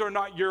ways are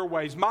not your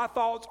ways. My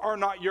thoughts are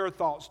not your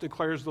thoughts,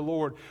 declares the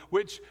Lord,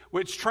 which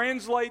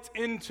translates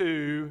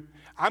into,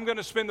 I'm going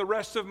to spend the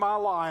rest of my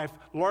life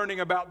learning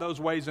about those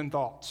ways and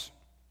thoughts.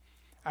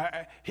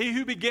 He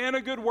who began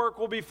a good work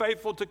will be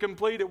faithful to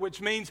complete it,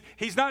 which means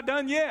he's not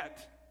done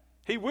yet.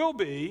 He will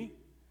be,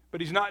 but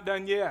he's not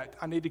done yet.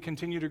 I need to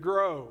continue to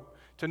grow,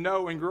 to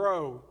know and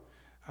grow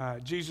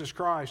Jesus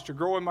Christ, to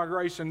grow in my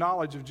grace and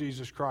knowledge of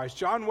Jesus Christ.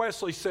 John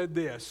Wesley said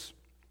this,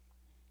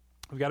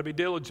 we've got to be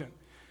diligent.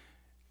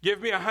 Give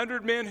me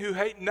 100 men who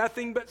hate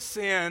nothing but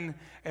sin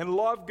and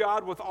love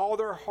God with all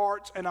their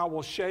hearts, and I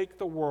will shake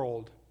the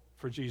world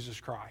for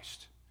Jesus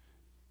Christ.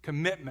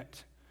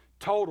 Commitment,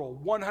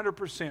 total,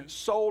 100%,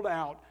 sold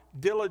out,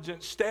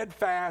 diligent,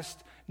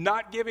 steadfast,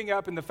 not giving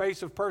up in the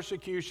face of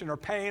persecution or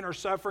pain or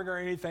suffering or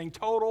anything.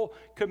 Total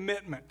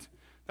commitment.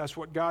 That's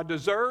what God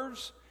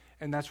deserves,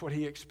 and that's what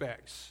he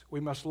expects. We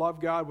must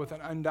love God with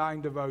an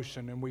undying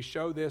devotion, and we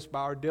show this by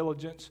our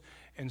diligence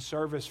and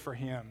service for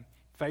him,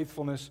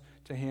 faithfulness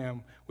to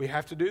him. We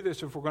have to do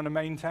this if we're going to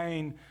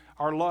maintain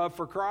our love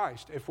for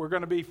Christ. If we're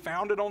going to be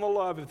founded on the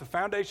love, if the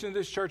foundation of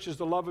this church is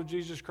the love of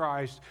Jesus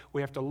Christ,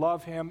 we have to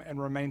love him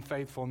and remain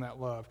faithful in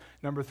that love.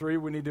 Number 3,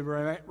 we need to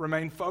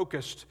remain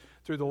focused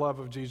through the love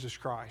of Jesus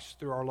Christ,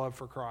 through our love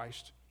for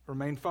Christ.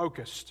 Remain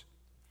focused.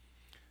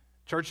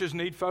 Churches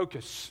need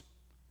focus.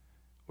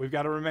 We've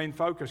got to remain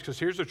focused, because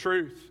here's the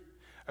truth.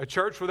 A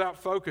church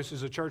without focus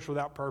is a church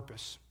without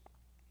purpose.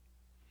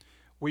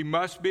 We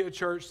must be a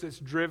church that's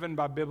driven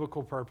by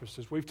biblical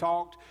purposes. We've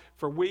talked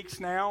for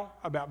weeks now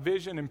about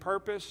vision and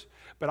purpose,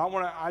 but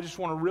I just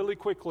want to really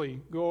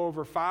quickly go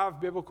over 5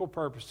 biblical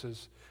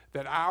purposes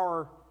that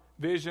our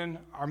vision,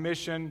 our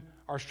mission,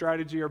 our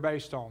strategy are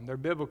based on. They're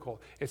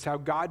biblical. It's how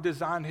God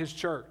designed his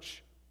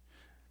church.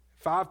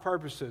 5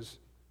 purposes.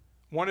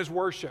 One is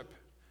worship.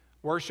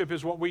 Worship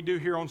is what we do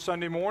here on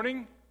Sunday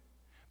morning,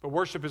 but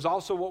worship is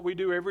also what we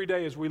do every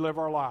day as we live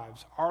our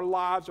lives. Our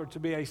lives are to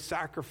be a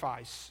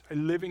sacrifice, a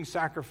living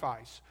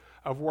sacrifice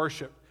of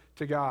worship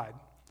to God.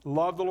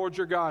 Love the Lord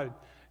your God.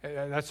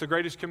 That's the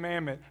greatest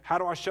commandment. How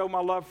do I show my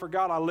love for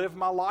God? I live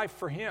my life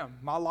for him.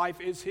 My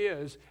life is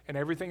his, and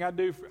everything I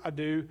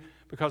do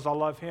because I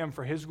love him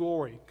for his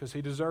glory, because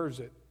he deserves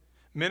it.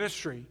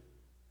 Ministry.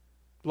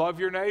 Love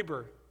your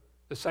neighbor.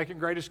 The second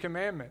greatest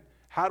commandment.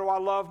 How do I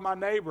love my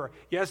neighbor?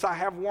 Yes, I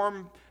have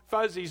warm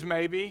fuzzies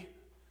maybe.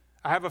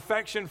 I have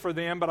affection for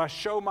them, but I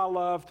show my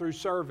love through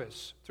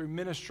service, through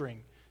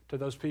ministering to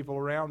those people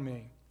around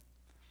me.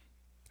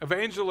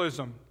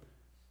 Evangelism.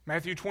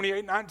 Matthew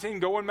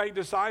 28:19, go and make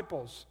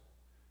disciples.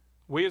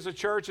 We as a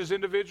church, as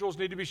individuals,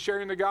 need to be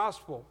sharing the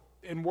gospel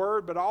in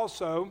word, but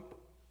also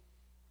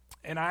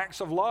in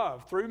acts of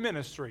love through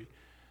ministry.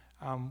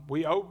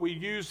 We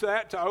use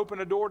that to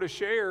open a door to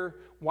share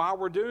why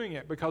we're doing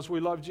it, because we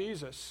love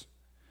Jesus.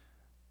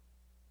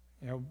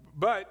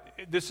 But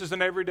this is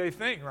an everyday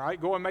thing, right?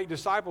 Go and make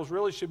disciples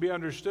really should be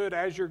understood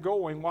as you're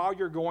going, while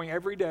you're going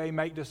every day,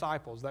 make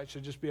disciples. That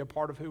should just be a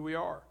part of who we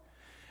are.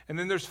 And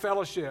then there's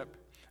fellowship,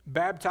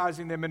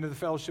 baptizing them into the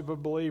fellowship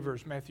of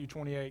believers. Matthew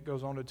 28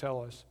 goes on to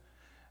tell us.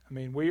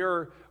 We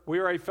are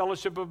a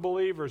fellowship of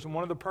believers, and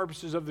one of the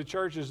purposes of the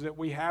church is that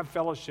we have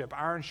fellowship,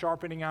 iron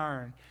sharpening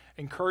iron,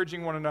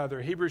 encouraging one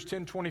another. Hebrews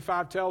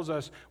 10:25 tells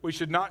us we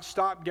should not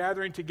stop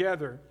gathering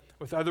together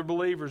with other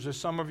believers, as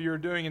some of you are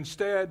doing.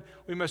 Instead,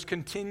 we must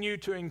continue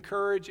to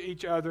encourage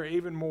each other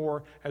even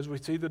more as we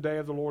see the day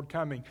of the Lord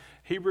coming.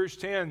 Hebrews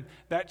 10,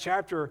 that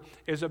chapter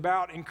is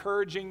about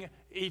encouraging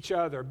each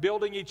other,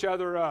 building each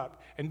other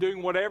up, and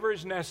doing whatever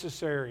is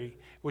necessary,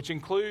 which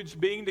includes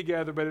being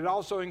together, but it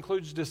also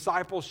includes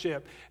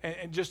discipleship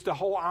and just the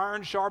whole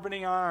iron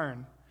sharpening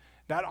iron.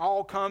 That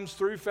all comes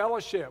through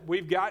fellowship.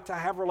 We've got to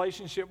have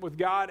relationship with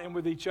God and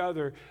with each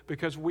other,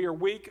 because we are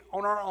weak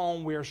on our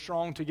own, we are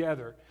strong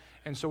together.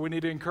 And so we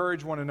need to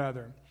encourage one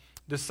another.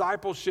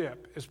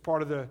 Discipleship is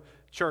part of the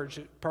church,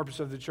 purpose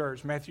of the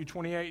church. Matthew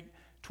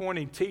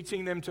 28:20,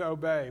 teaching them to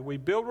obey. We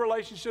build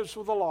relationships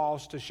with the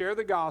lost to share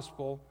the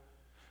gospel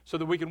so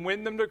that we can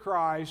win them to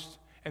Christ,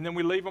 and then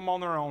we leave them on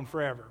their own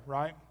forever,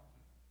 right?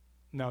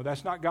 No,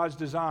 that's not God's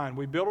design.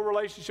 We build a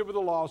relationship with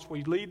the lost,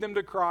 we lead them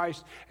to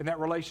Christ, and that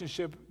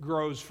relationship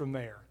grows from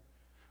there.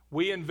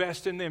 We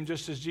invest in them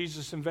just as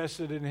Jesus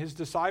invested in his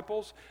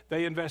disciples.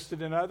 They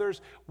invested in others.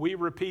 We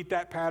repeat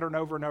that pattern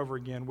over and over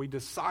again. We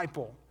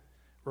disciple,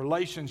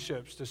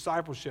 relationships,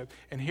 discipleship.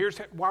 And here's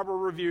why we're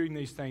reviewing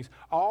these things.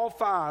 All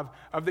 5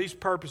 of these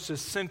purposes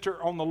center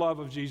on the love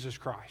of Jesus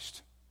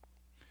Christ.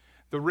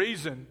 The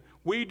reason,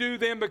 we do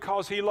them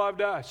because he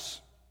loved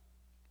us.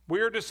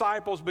 We are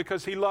disciples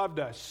because he loved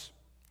us.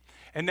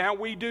 And now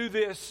we do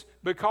this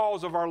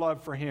because of our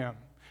love for him.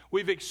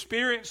 We've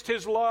experienced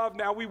his love.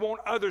 Now we want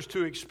others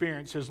to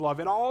experience his love.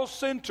 It all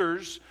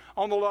centers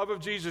on the love of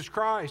Jesus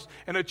Christ.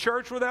 And a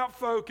church without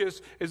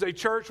focus is a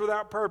church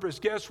without purpose.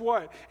 Guess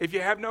what? If you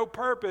have no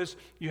purpose,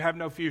 you have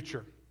no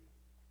future.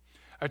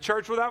 A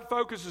church without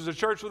focus is a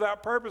church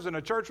without purpose, and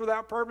a church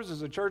without purpose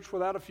is a church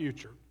without a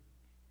future.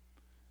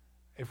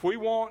 If we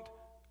want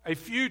a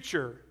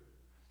future,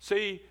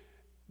 see,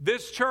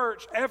 this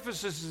church,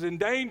 Ephesus, is in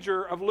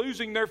danger of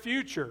losing their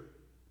future.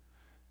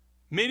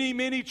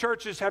 Many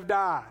churches have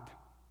died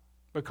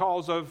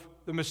because of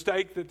the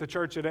mistake that the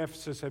church at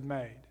Ephesus had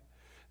made.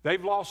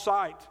 They've lost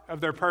sight of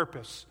their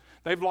purpose.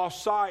 They've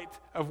lost sight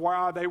of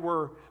why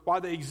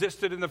they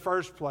existed in the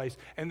first place,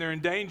 and they're in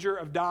danger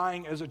of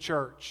dying as a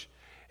church.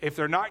 If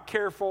they're not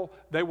careful,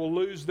 they will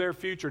lose their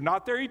future,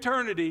 not their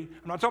eternity.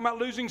 I'm not talking about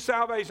losing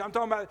salvation. I'm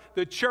talking about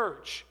the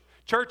church.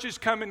 Churches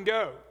come and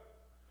go.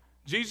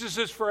 Jesus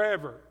is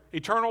forever.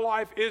 Eternal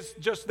life is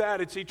just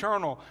that, it's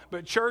eternal.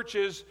 But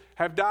churches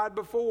have died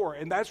before,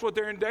 and that's what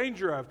they're in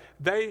danger of.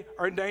 They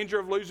are in danger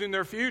of losing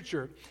their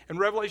future. In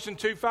Revelation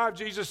 2:5,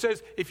 Jesus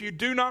says, if you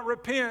do not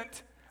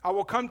repent, I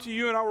will come to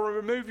you and I will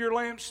remove your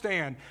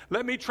lampstand.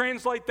 Let me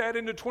translate that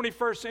into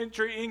 21st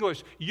century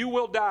English. You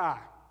will die.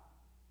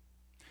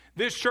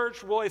 This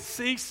church will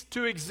cease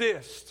to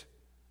exist.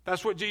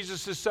 That's what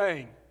Jesus is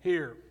saying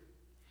here.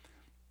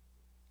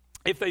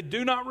 If they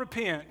do not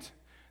repent,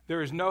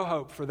 there is no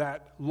hope for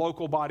that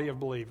local body of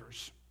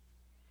believers,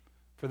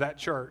 for that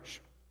church.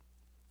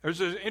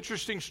 There's an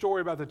interesting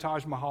story about the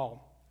Taj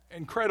Mahal.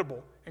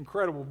 Incredible,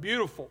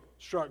 beautiful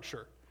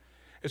structure.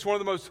 It's one of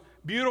the most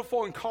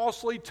beautiful and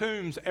costly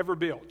tombs ever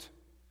built.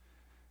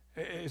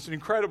 It's an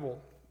incredible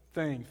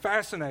thing,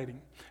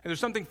 fascinating. And there's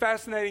something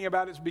fascinating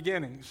about its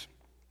beginnings.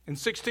 In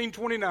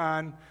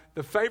 1629,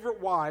 the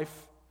favorite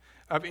wife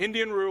of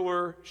Indian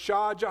ruler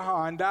Shah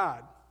Jahan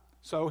died.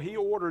 So he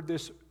ordered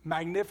this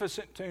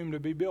magnificent tomb to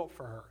be built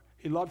for her.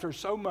 He loved her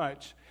so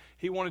much,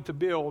 he wanted to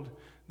build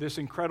this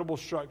incredible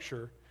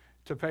structure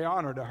to pay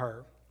honor to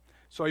her.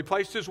 So he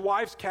placed his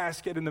wife's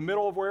casket in the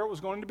middle of where it was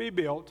going to be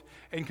built,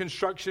 and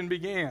construction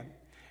began.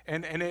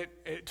 And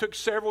it took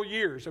several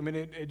years. I mean,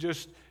 it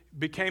just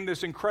became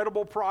this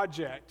incredible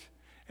project.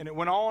 And it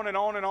went on and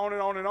on and on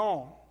and on and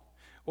on.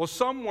 Well,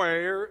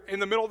 somewhere in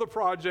the middle of the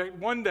project,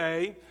 one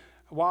day,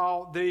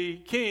 while the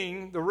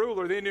king, the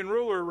Indian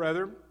ruler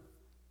rather,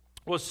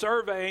 was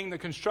surveying the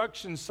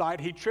construction site,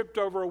 he tripped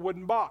over a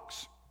wooden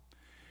box.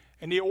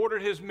 And he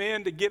ordered his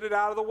men to get it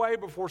out of the way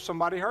before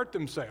somebody hurt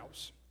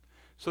themselves.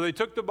 So they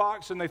took the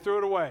box and they threw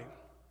it away.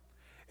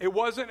 It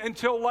wasn't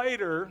until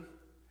later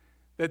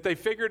that they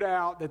figured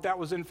out that that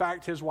was in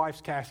fact his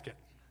wife's casket.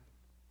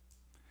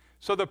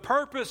 So the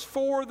purpose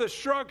for the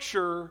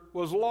structure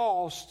was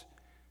lost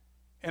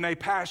in a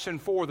passion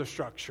for the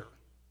structure.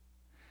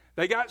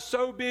 They got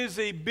so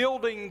busy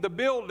building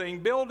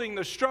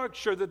the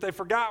structure, that they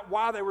forgot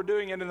why they were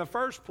doing it in the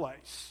first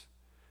place.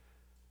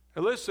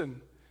 Now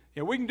listen,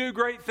 we can do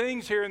great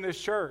things here in this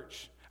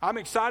church. I'm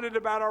excited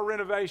about our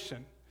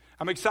renovation.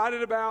 I'm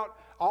excited about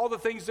all the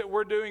things that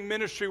we're doing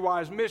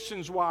ministry-wise,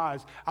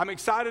 missions-wise. I'm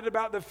excited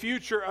about the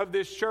future of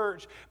this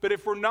church. But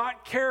if we're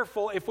not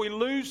careful, if we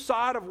lose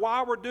sight of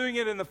why we're doing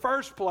it in the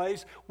first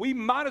place, we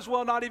might as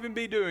well not even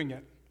be doing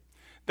it.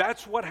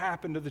 That's what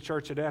happened to the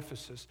church at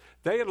Ephesus.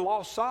 They had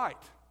lost sight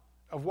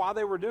of why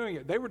they were doing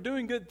it. They were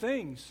doing good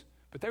things,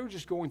 but they were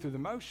just going through the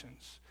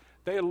motions.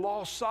 They had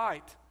lost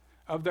sight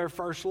of their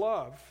first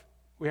love.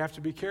 We have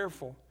to be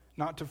careful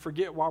not to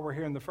forget why we're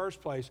here in the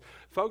first place.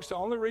 Folks, the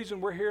only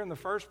reason we're here in the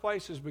first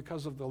place is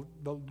because of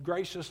the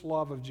gracious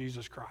love of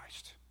Jesus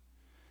Christ.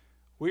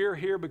 We are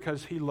here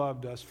because he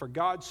loved us. For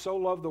God so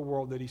loved the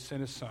world that he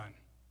sent his son.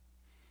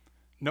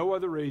 No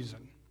other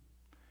reason.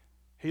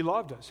 He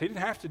loved us. He didn't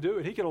have to do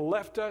it. He could have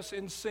left us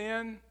in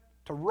sin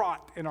to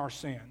rot in our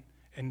sin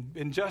and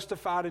been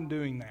justified in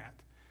doing that.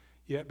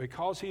 Yet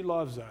because he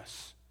loves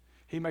us,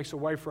 he makes a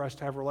way for us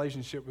to have a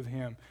relationship with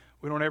him.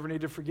 We don't ever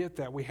need to forget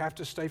that. We have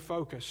to stay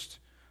focused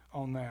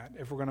on that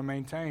if we're going to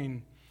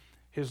maintain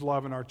his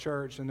love in our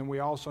church. And then we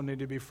also need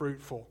to be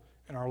fruitful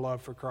in our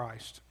love for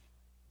Christ.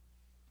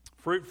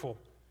 Fruitful.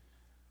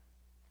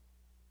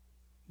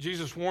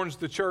 Jesus warns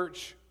the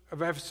church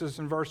of Ephesus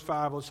in verse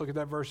 5. Let's look at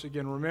that verse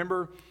again.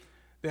 Remember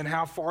then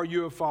how far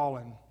you have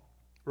fallen.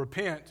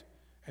 Repent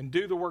and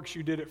do the works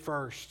you did at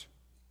first.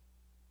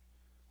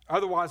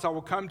 Otherwise, I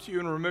will come to you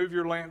and remove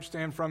your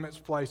lampstand from its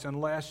place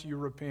unless you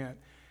repent.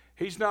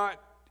 Here's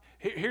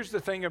the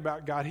thing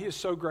about God. He is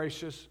so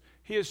gracious.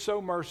 He is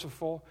so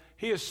merciful.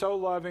 He is so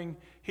loving.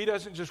 He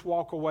doesn't just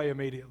walk away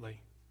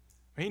immediately.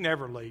 He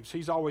never leaves.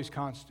 He's always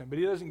constant, but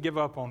he doesn't give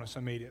up on us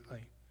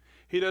immediately.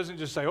 He doesn't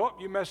just say, oh,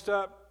 you messed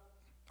up.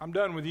 I'm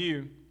done with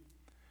you.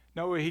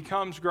 No, he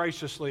comes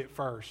graciously at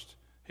first.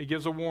 He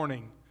gives a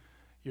warning.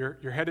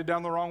 You're headed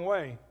down the wrong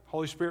way.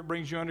 Holy Spirit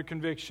brings you under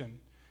conviction.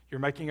 You're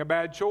making a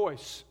bad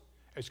choice.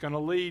 It's going to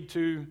lead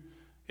to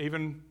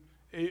even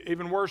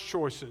worse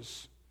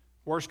choices,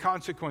 worse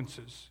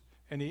consequences.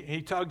 And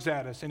he tugs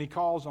at us and he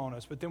calls on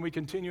us. But then we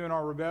continue in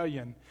our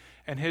rebellion.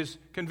 And his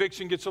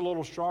conviction gets a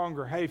little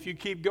stronger. Hey, if you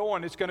keep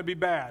going, it's going to be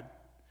bad.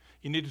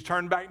 You need to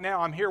turn back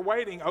now. I'm here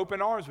waiting,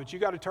 open arms, but you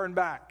got to turn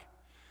back.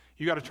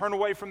 You got to turn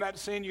away from that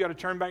sin. You got to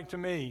turn back to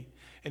me.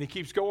 And he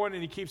keeps going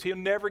and he'll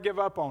never give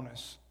up on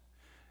us.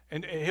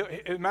 And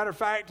as a matter of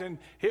fact, and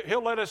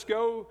he'll let us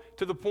go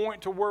to the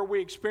point to where we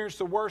experience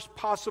the worst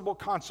possible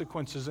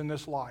consequences in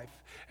this life.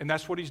 And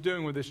that's what he's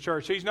doing with this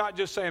church. He's not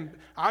just saying,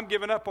 I'm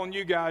giving up on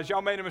you guys.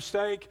 Y'all made a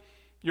mistake.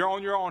 You're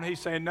on your own.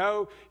 He's saying,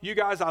 no, you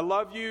guys, I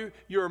love you.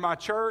 You are my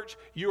church.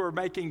 You are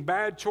making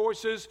bad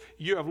choices.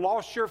 You have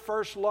lost your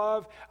first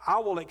love. I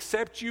will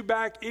accept you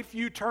back if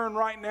you turn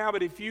right now.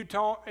 But if you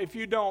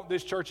don't,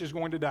 this church is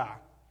going to die.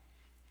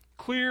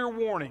 Clear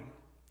warning.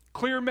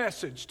 Clear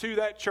message to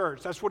that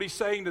church. That's what he's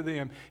saying to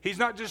them. He's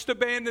not just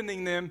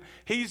abandoning them.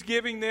 He's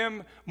giving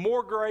them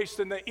more grace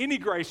than any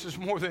grace is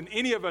more than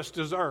any of us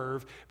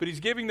deserve. But he's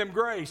giving them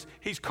grace.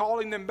 He's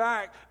calling them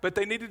back. But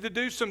they needed to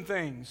do some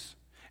things.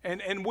 And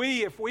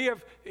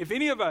if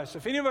any of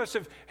us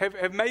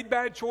have made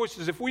bad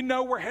choices, if we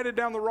know we're headed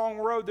down the wrong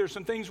road, there's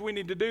some things we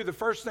need to do. The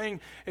first thing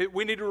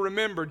we need to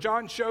remember,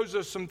 John shows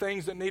us some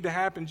things that need to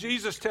happen.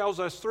 Jesus tells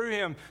us through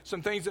him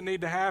some things that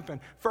need to happen.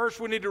 First,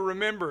 we need to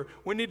remember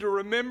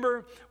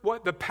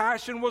what the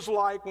passion was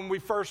like when we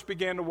first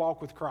began to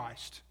walk with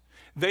Christ.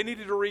 They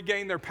needed to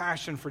regain their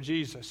passion for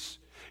Jesus.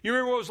 You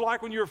remember what it was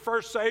like when you were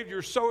first saved? You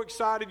were so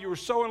excited. You were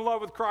so in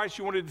love with Christ.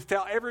 You wanted to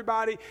tell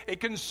everybody. It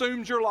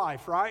consumed your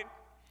life, right?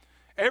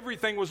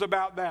 Everything was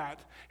about that.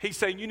 He's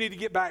saying you need to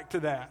get back to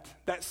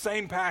that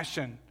same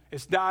passion.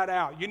 It's died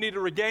out. You need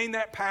to regain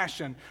that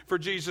passion for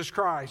Jesus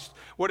Christ.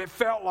 What it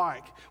felt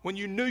like when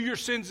you knew your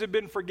sins had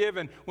been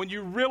forgiven, when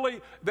you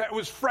really, that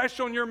was fresh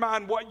on your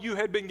mind what you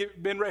had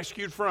been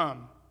rescued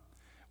from.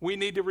 We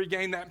need to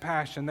regain that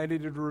passion. They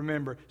needed to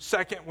remember.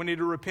 Second, we need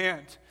to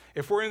repent.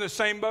 If we're in the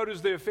same boat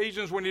as the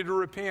Ephesians, we need to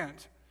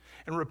repent.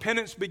 And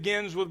repentance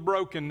begins with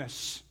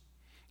brokenness.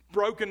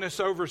 Brokenness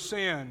over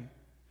sin.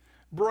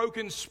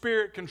 Broken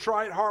spirit,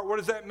 contrite heart. What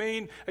does that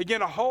mean?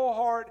 Again, a whole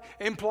heart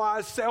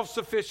implies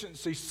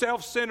self-sufficiency,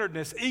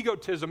 self-centeredness,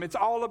 egotism. It's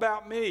all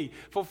about me,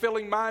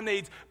 fulfilling my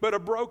needs. But a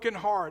broken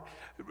heart,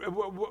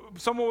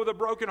 someone with a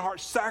broken heart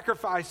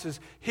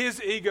sacrifices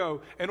his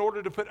ego in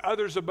order to put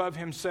others above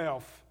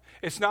himself.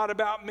 It's not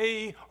about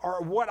me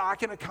or what I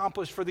can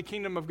accomplish for the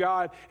kingdom of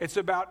God. It's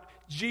about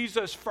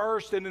Jesus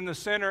first and in the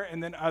center,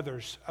 and then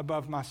others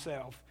above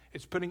myself.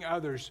 It's putting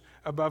others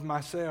above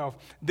myself.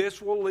 This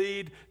will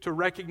lead to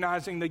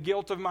recognizing the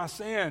guilt of my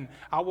sin.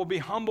 I will be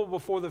humble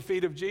before the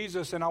feet of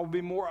Jesus, and I will be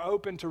more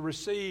open to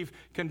receive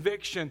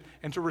conviction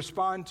and to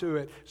respond to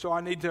it. So I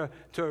need to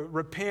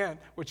repent,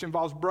 which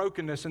involves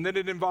brokenness, and then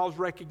it involves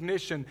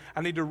recognition.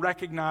 I need to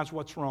recognize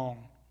what's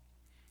wrong.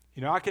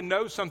 You know, I can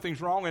know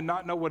something's wrong and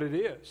not know what it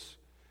is.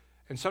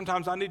 And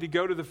sometimes I need to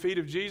go to the feet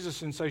of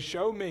Jesus and say,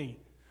 show me.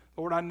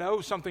 Lord, I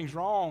know something's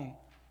wrong.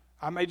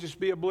 I may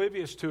just be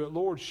oblivious to it.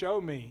 Lord, show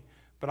me.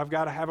 But I've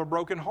got to have a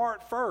broken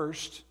heart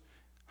first,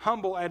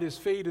 humble at his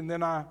feet, and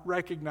then I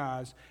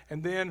recognize.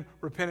 And then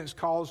repentance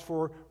calls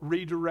for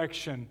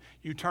redirection.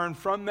 You turn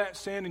from that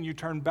sin and you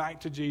turn back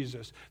to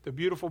Jesus. The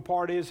beautiful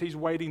part is he's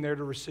waiting there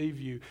to receive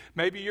you.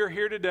 Maybe you're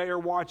here today or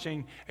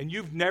watching and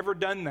you've never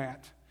done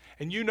that.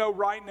 And you know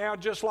right now,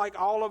 just like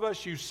all of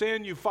us, you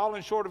sin, you've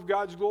fallen short of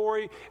God's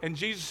glory, and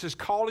Jesus is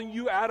calling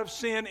you out of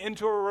sin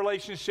into a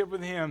relationship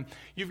with him.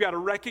 You've got to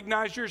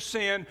recognize your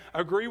sin,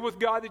 agree with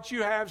God that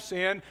you have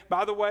sinned.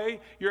 By the way,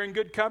 you're in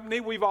good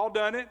company. We've all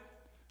done it.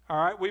 All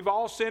right, we've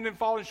all sinned and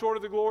fallen short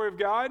of the glory of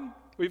God.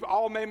 We've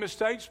all made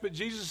mistakes, but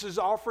Jesus is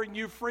offering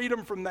you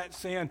freedom from that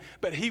sin.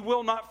 But he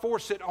will not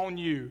force it on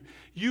you.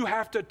 You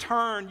have to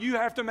turn. You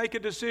have to make a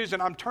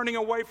decision. I'm turning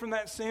away from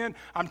that sin.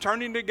 I'm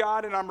turning to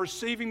God, and I'm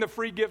receiving the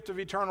free gift of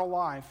eternal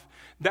life.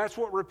 That's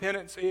what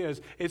repentance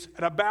is. It's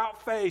an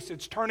about face.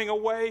 It's turning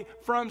away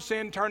from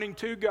sin, turning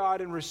to God,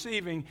 and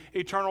receiving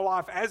eternal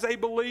life. As a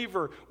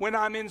believer, when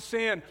I'm in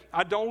sin,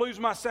 I don't lose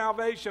my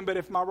salvation, but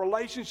if my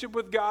relationship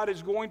with God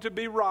is going to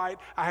be right,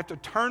 I have to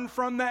turn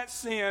from that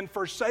sin,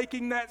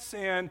 forsaking that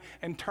sin,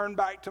 and turn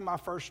back to my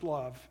first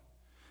love.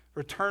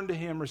 Return to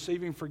him,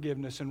 receiving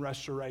forgiveness and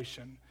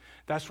restoration.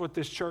 That's what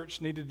this church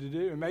needed to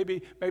do. And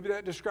maybe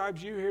that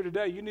describes you here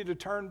today. You need to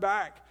turn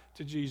back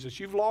to Jesus.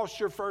 You've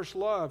lost your first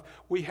love.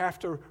 We have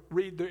to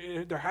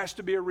there has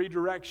to be a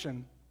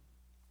redirection.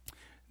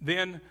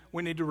 Then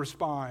we need to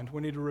respond.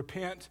 We need to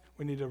repent.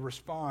 We need to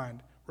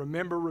respond.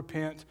 Remember,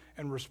 repent,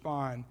 and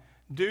respond.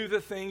 Do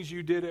the things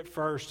you did at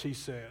first, he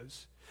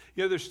says.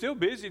 You know, they're still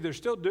busy. They're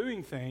still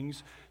doing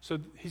things. So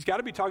he's got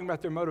to be talking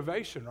about their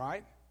motivation,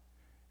 right?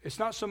 It's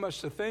not so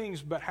much the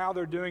things, but how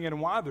they're doing it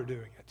and why they're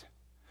doing it.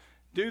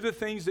 Do the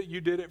things that you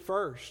did at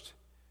first.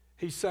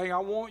 He's saying, I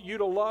want you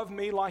to love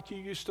me like you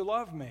used to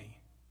love me.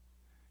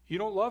 You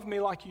don't love me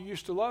like you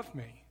used to love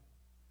me.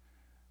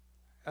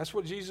 That's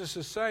what Jesus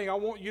is saying. I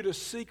want you to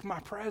seek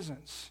my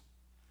presence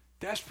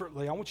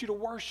desperately. I want you to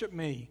worship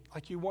me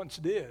like you once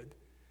did.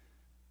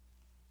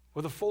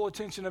 With the full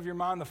attention of your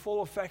mind, the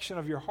full affection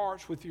of your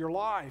hearts, with your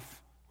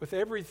life, with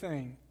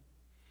everything.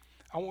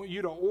 I want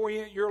you to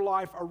orient your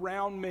life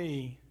around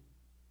me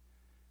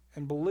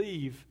and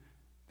believe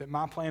that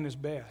my plan is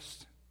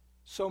best.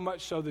 So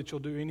much so that you'll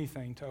do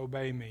anything to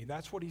obey me.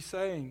 That's what he's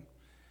saying.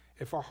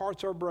 If our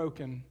hearts are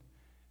broken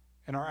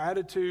and our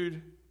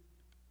attitude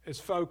is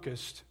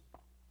focused,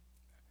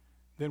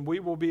 then we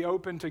will be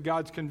open to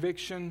God's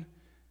conviction.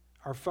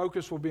 Our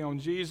focus will be on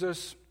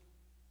Jesus.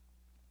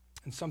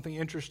 And something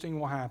interesting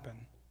will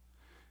happen.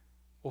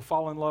 We'll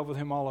fall in love with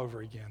him all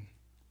over again.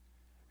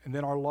 And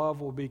then our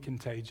love will be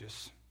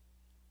contagious.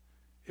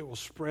 It will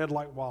spread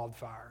like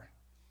wildfire.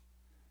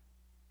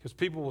 Because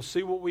people will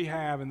see what we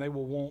have and they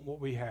will want what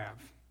we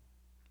have.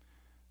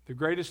 The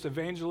greatest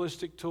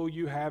evangelistic tool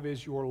you have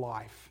is your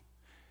life,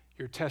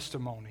 your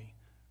testimony,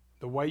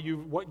 the way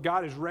what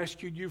God has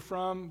rescued you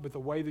from, but the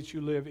way that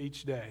you live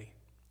each day.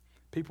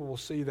 People will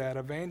see that.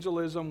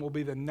 Evangelism will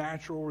be the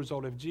natural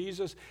result. If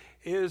Jesus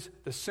is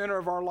the center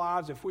of our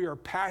lives, if we are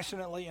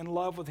passionately in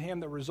love with him,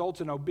 that results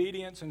in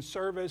obedience and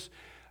service,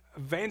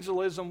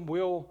 evangelism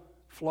will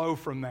flow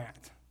from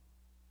that.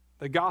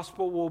 The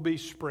gospel will be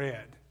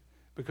spread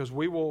because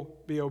we will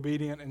be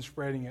obedient in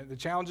spreading it. The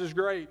challenge is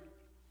great.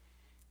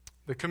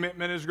 The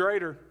commitment is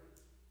greater.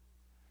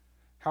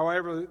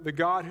 However, the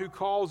God who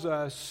calls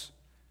us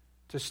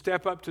to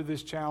step up to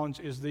this challenge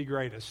is the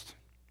greatest,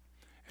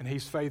 and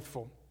he's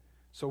faithful.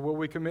 So will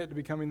we commit to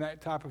becoming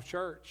that type of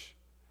church?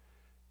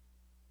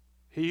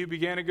 He who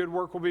began a good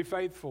work will be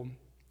faithful.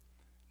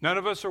 None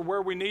of us are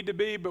where we need to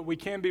be, but we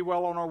can be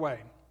well on our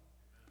way.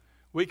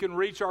 We can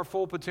reach our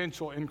full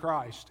potential in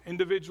Christ,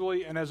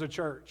 individually and as a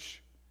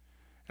church.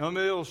 And let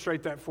me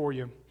illustrate that for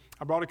you.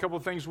 I brought a couple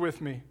of things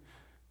with me.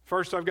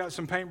 First, I've got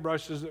some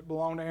paintbrushes that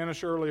belong to Anna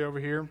Shirley over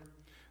here.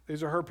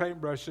 These are her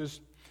paintbrushes.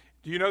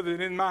 Do you know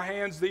that in my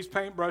hands, these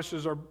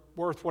paintbrushes are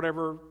worth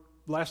whatever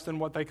less than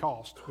what they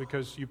cost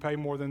because you pay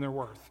more than they're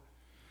worth?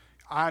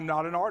 I'm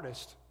not an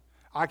artist.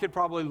 I could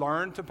probably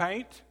learn to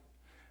paint,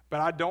 but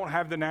I don't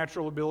have the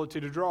natural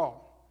ability to draw.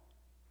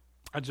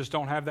 I just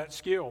don't have that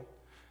skill.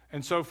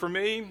 And so for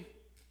me,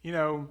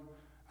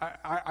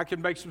 I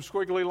can make some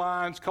squiggly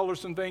lines, color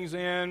some things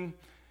in.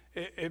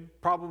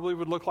 It probably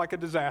would look like a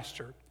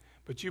disaster.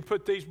 But you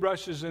put these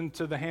brushes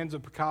into the hands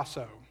of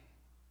Picasso,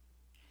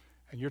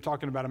 and you're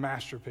talking about a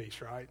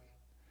masterpiece, right?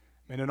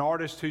 I mean, an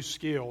artist who's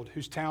skilled,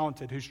 who's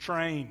talented, who's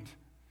trained,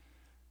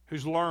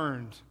 who's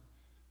learned,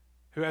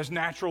 who has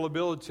natural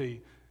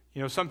ability.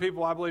 Some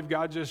people, I believe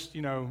God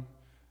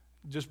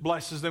just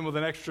blesses them with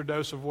an extra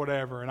dose of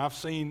whatever. And I've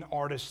seen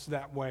artists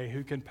that way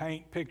who can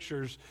paint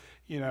pictures,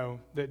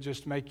 that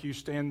just make you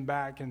stand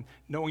back and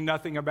knowing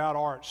nothing about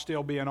art,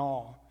 still be in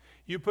awe.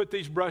 You put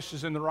these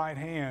brushes in the right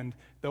hand,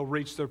 they'll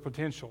reach their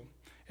potential.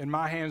 In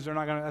my hands,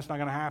 that's not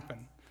going to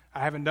happen. I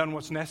haven't done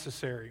what's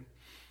necessary.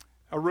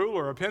 A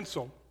ruler, a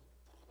pencil.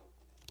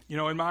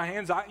 In my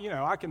hands,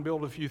 I can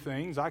build a few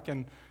things.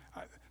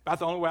 About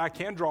the only way I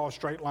can draw a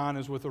straight line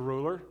is with a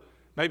ruler.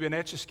 Maybe an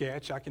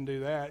Etch-a-Sketch, I can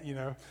do that,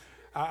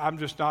 I'm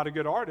just not a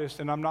good artist,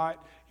 and I'm not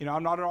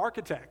an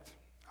architect.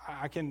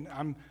 I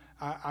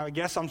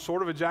guess I'm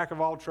sort of a jack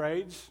of all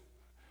trades,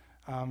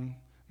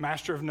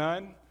 master of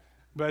none.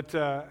 But,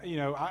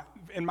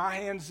 in my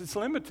hands, it's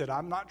limited.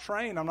 I'm not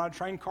trained. I'm not a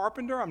trained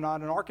carpenter. I'm not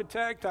an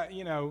architect.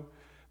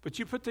 But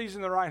you put these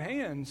in the right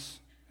hands,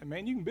 and,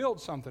 man, you can build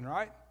something,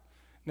 right?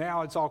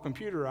 Now it's all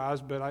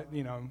computerized, but, a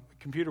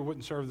computer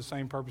wouldn't serve the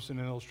same purpose in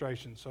an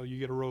illustration, so you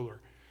get a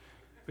ruler.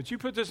 But you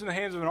put this in the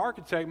hands of an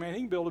architect, man, he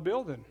can build a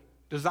building,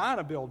 design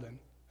a building,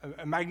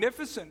 a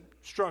magnificent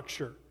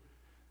structure.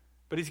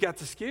 But he's got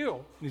the skill,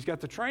 and he's got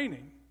the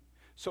training.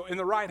 So in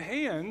the right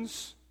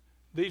hands,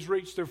 these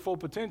reach their full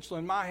potential.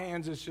 In my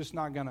hands, it's just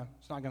not gonna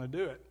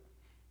do it.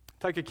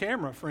 Take a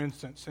camera, for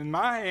instance. In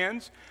my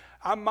hands,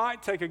 I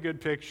might take a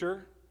good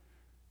picture.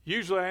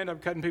 Usually I end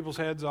up cutting people's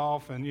heads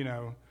off and,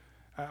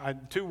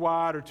 too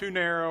wide or too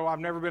narrow. I've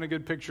never been a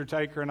good picture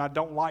taker, and I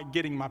don't like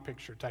getting my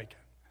picture taken.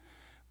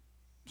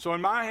 So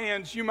in my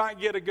hands, you might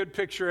get a good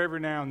picture every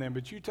now and then,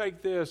 but you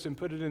take this and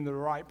put it in the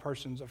right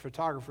person's, a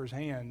photographer's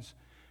hands,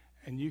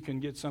 and you can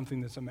get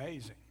something that's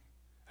amazing.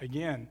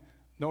 Again,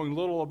 knowing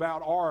little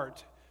about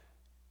art,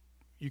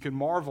 you can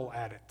marvel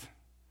at it,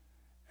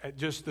 at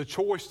just the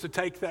choice to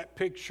take that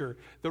picture,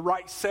 the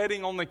right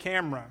setting on the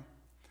camera,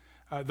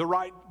 the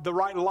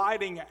right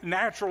lighting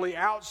naturally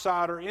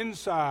outside or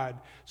inside,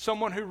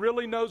 someone who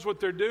really knows what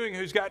they're doing,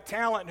 who's got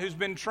talent, who's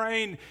been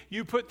trained.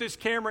 You put this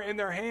camera in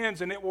their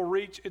hands and it will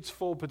reach its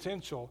full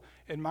potential.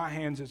 In my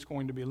hands, it's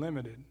going to be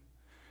limited.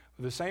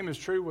 The same is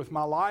true with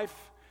my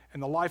life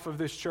and the life of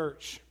this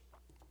church.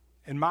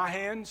 In my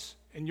hands,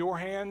 in your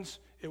hands,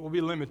 it will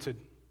be limited.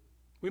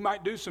 We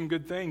might do some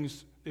good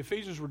things. The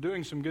Ephesians were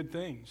doing some good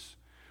things.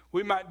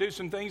 We might do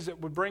some things that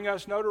would bring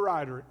us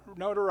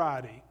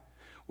notoriety.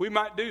 We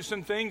might do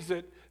some things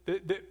that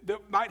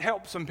might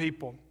help some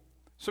people.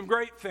 Some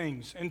great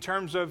things in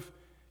terms of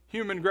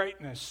human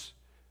greatness.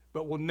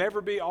 But will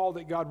never be all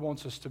that God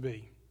wants us to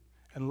be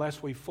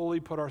unless we fully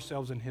put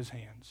ourselves in His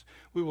hands.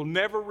 We will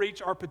never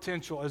reach our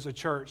potential as a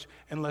church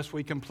unless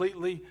we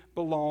completely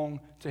belong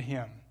to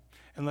Him.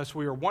 Unless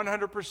we are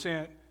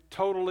 100%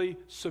 totally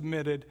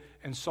submitted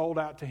and sold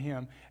out to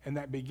Him. And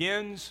that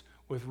begins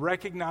with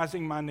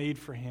recognizing my need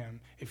for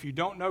Him. If you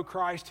don't know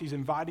Christ, He's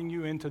inviting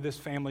you into this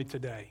family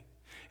today.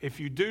 If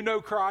you do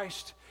know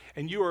Christ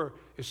and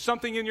if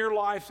something in your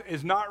life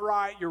is not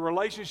right, your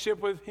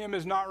relationship with Him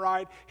is not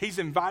right, He's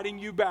inviting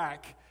you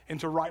back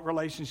into right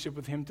relationship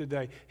with Him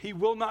today. He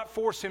will not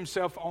force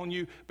Himself on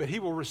you, but He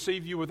will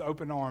receive you with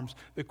open arms.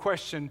 The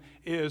question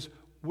is,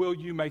 will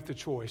you make the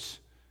choice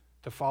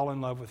to fall in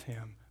love with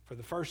Him for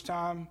the first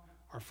time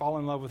or fall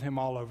in love with Him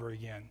all over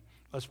again?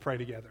 Let's pray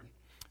together.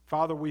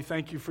 Father, we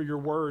thank You for Your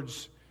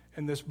words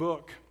in this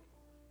book,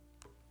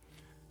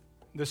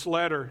 this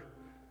letter.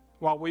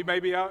 While we may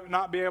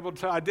not be able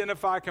to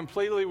identify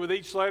completely with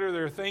each letter,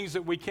 there are things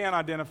that we can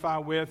identify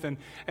with. And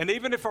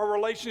even if our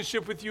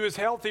relationship with You is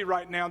healthy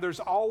right now, there's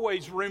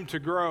always room to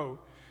grow.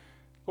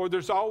 Lord,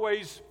 there's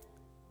always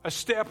a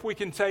step we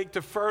can take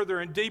to further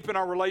and deepen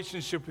our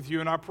relationship with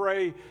You. And I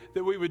pray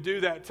that we would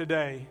do that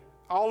today.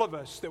 All of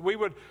us, that we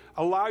would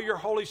allow Your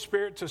Holy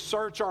Spirit to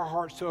search our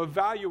hearts, to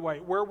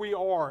evaluate where we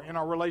are in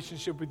our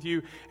relationship with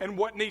You and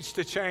what needs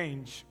to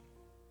change.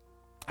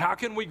 How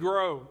can we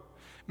grow?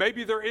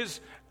 Maybe there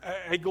is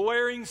a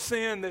glaring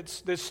sin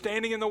that's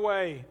standing in the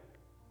way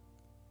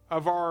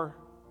of our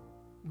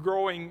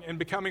growing and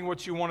becoming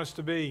what You want us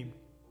to be.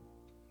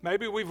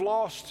 Maybe we've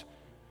lost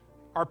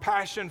our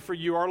passion for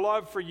You, our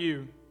love for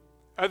You.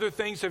 Other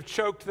things have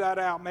choked that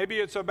out. Maybe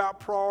it's about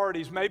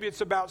priorities. Maybe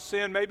it's about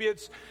sin. Maybe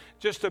it's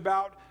just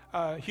about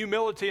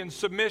humility and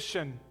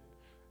submission,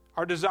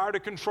 our desire to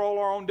control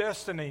our own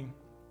destiny.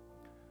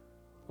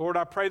 Lord,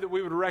 I pray that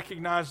we would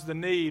recognize the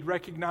need,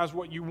 recognize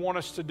what You want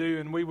us to do,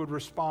 and we would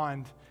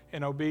respond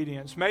in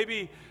obedience.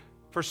 Maybe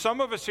for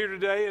some of us here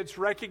today, it's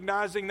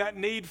recognizing that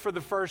need for the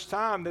first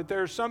time, that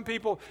there are some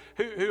people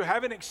who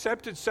haven't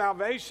accepted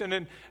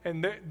salvation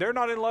and they're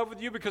not in love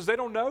with You because they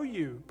don't know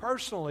You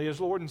personally as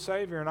Lord and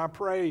Savior. And I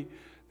pray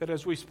that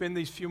as we spend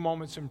these few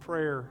moments in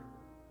prayer,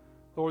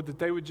 Lord, that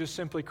they would just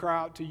simply cry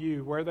out to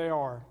you where they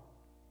are,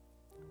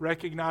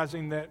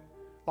 recognizing that,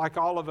 like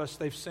all of us,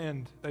 they've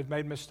sinned, they've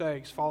made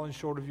mistakes, fallen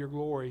short of your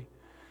glory.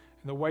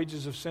 And the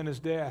wages of sin is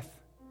death.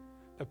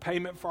 The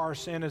payment for our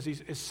sin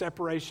is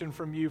separation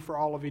from you for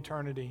all of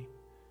eternity.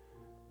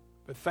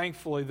 But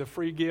thankfully, the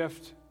free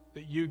gift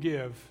that you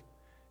give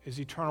is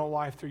eternal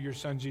life through your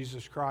Son,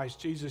 Jesus Christ.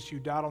 Jesus, you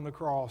died on the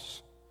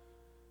cross,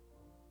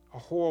 a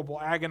horrible,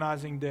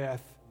 agonizing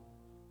death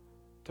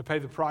to pay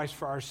the price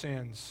for our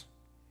sins.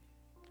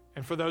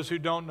 And for those who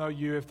don't know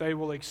you, if they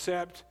will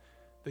accept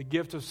the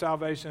gift of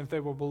salvation, if they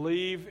will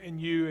believe in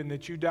you and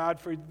that you died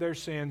for their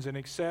sins and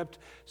accept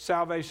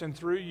salvation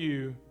through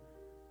you,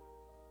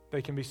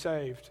 they can be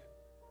saved.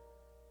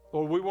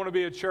 Lord, we want to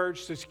be a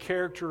church that's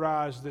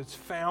characterized, that's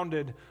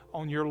founded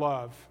on your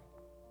love.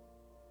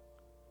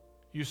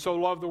 You so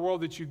loved the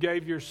world that you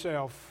gave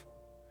yourself.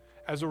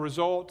 As a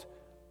result,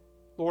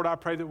 Lord, I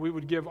pray that we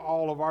would give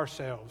all of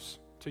ourselves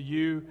to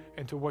you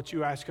and to what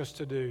you ask us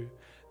to do,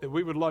 that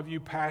we would love you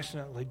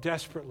passionately,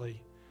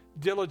 desperately,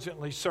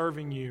 diligently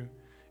serving you,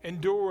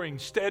 enduring,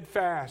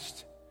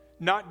 steadfast,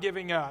 not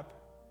giving up,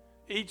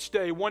 each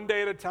day, one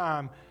day at a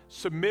time,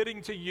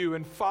 submitting to you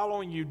and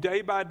following you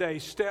day by day,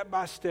 step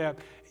by step,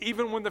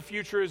 even when the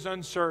future is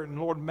uncertain.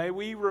 Lord, may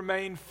we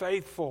remain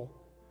faithful.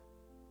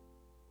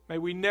 May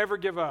we never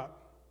give up.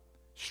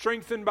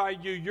 Strengthened by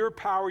you, your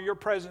power, your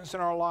presence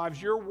in our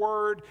lives, your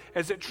word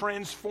as it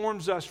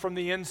transforms us from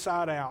the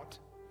inside out.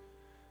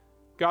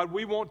 God,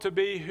 we want to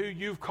be who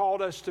you've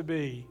called us to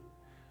be,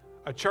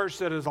 a church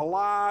that is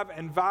alive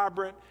and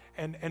vibrant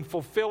and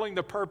fulfilling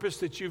the purpose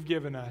that you've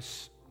given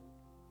us.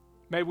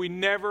 May we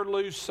never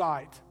lose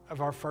sight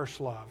of our first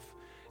love.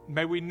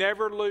 May we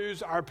never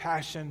lose our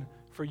passion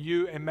for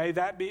you, and may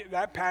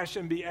that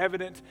passion be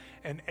evident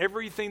in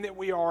everything that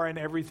we are and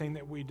everything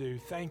that we do.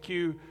 Thank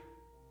you,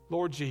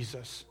 Lord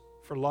Jesus,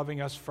 for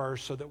loving us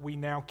first so that we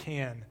now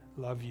can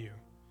love you.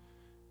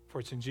 For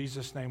it's in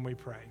Jesus' name we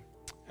pray.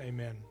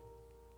 Amen.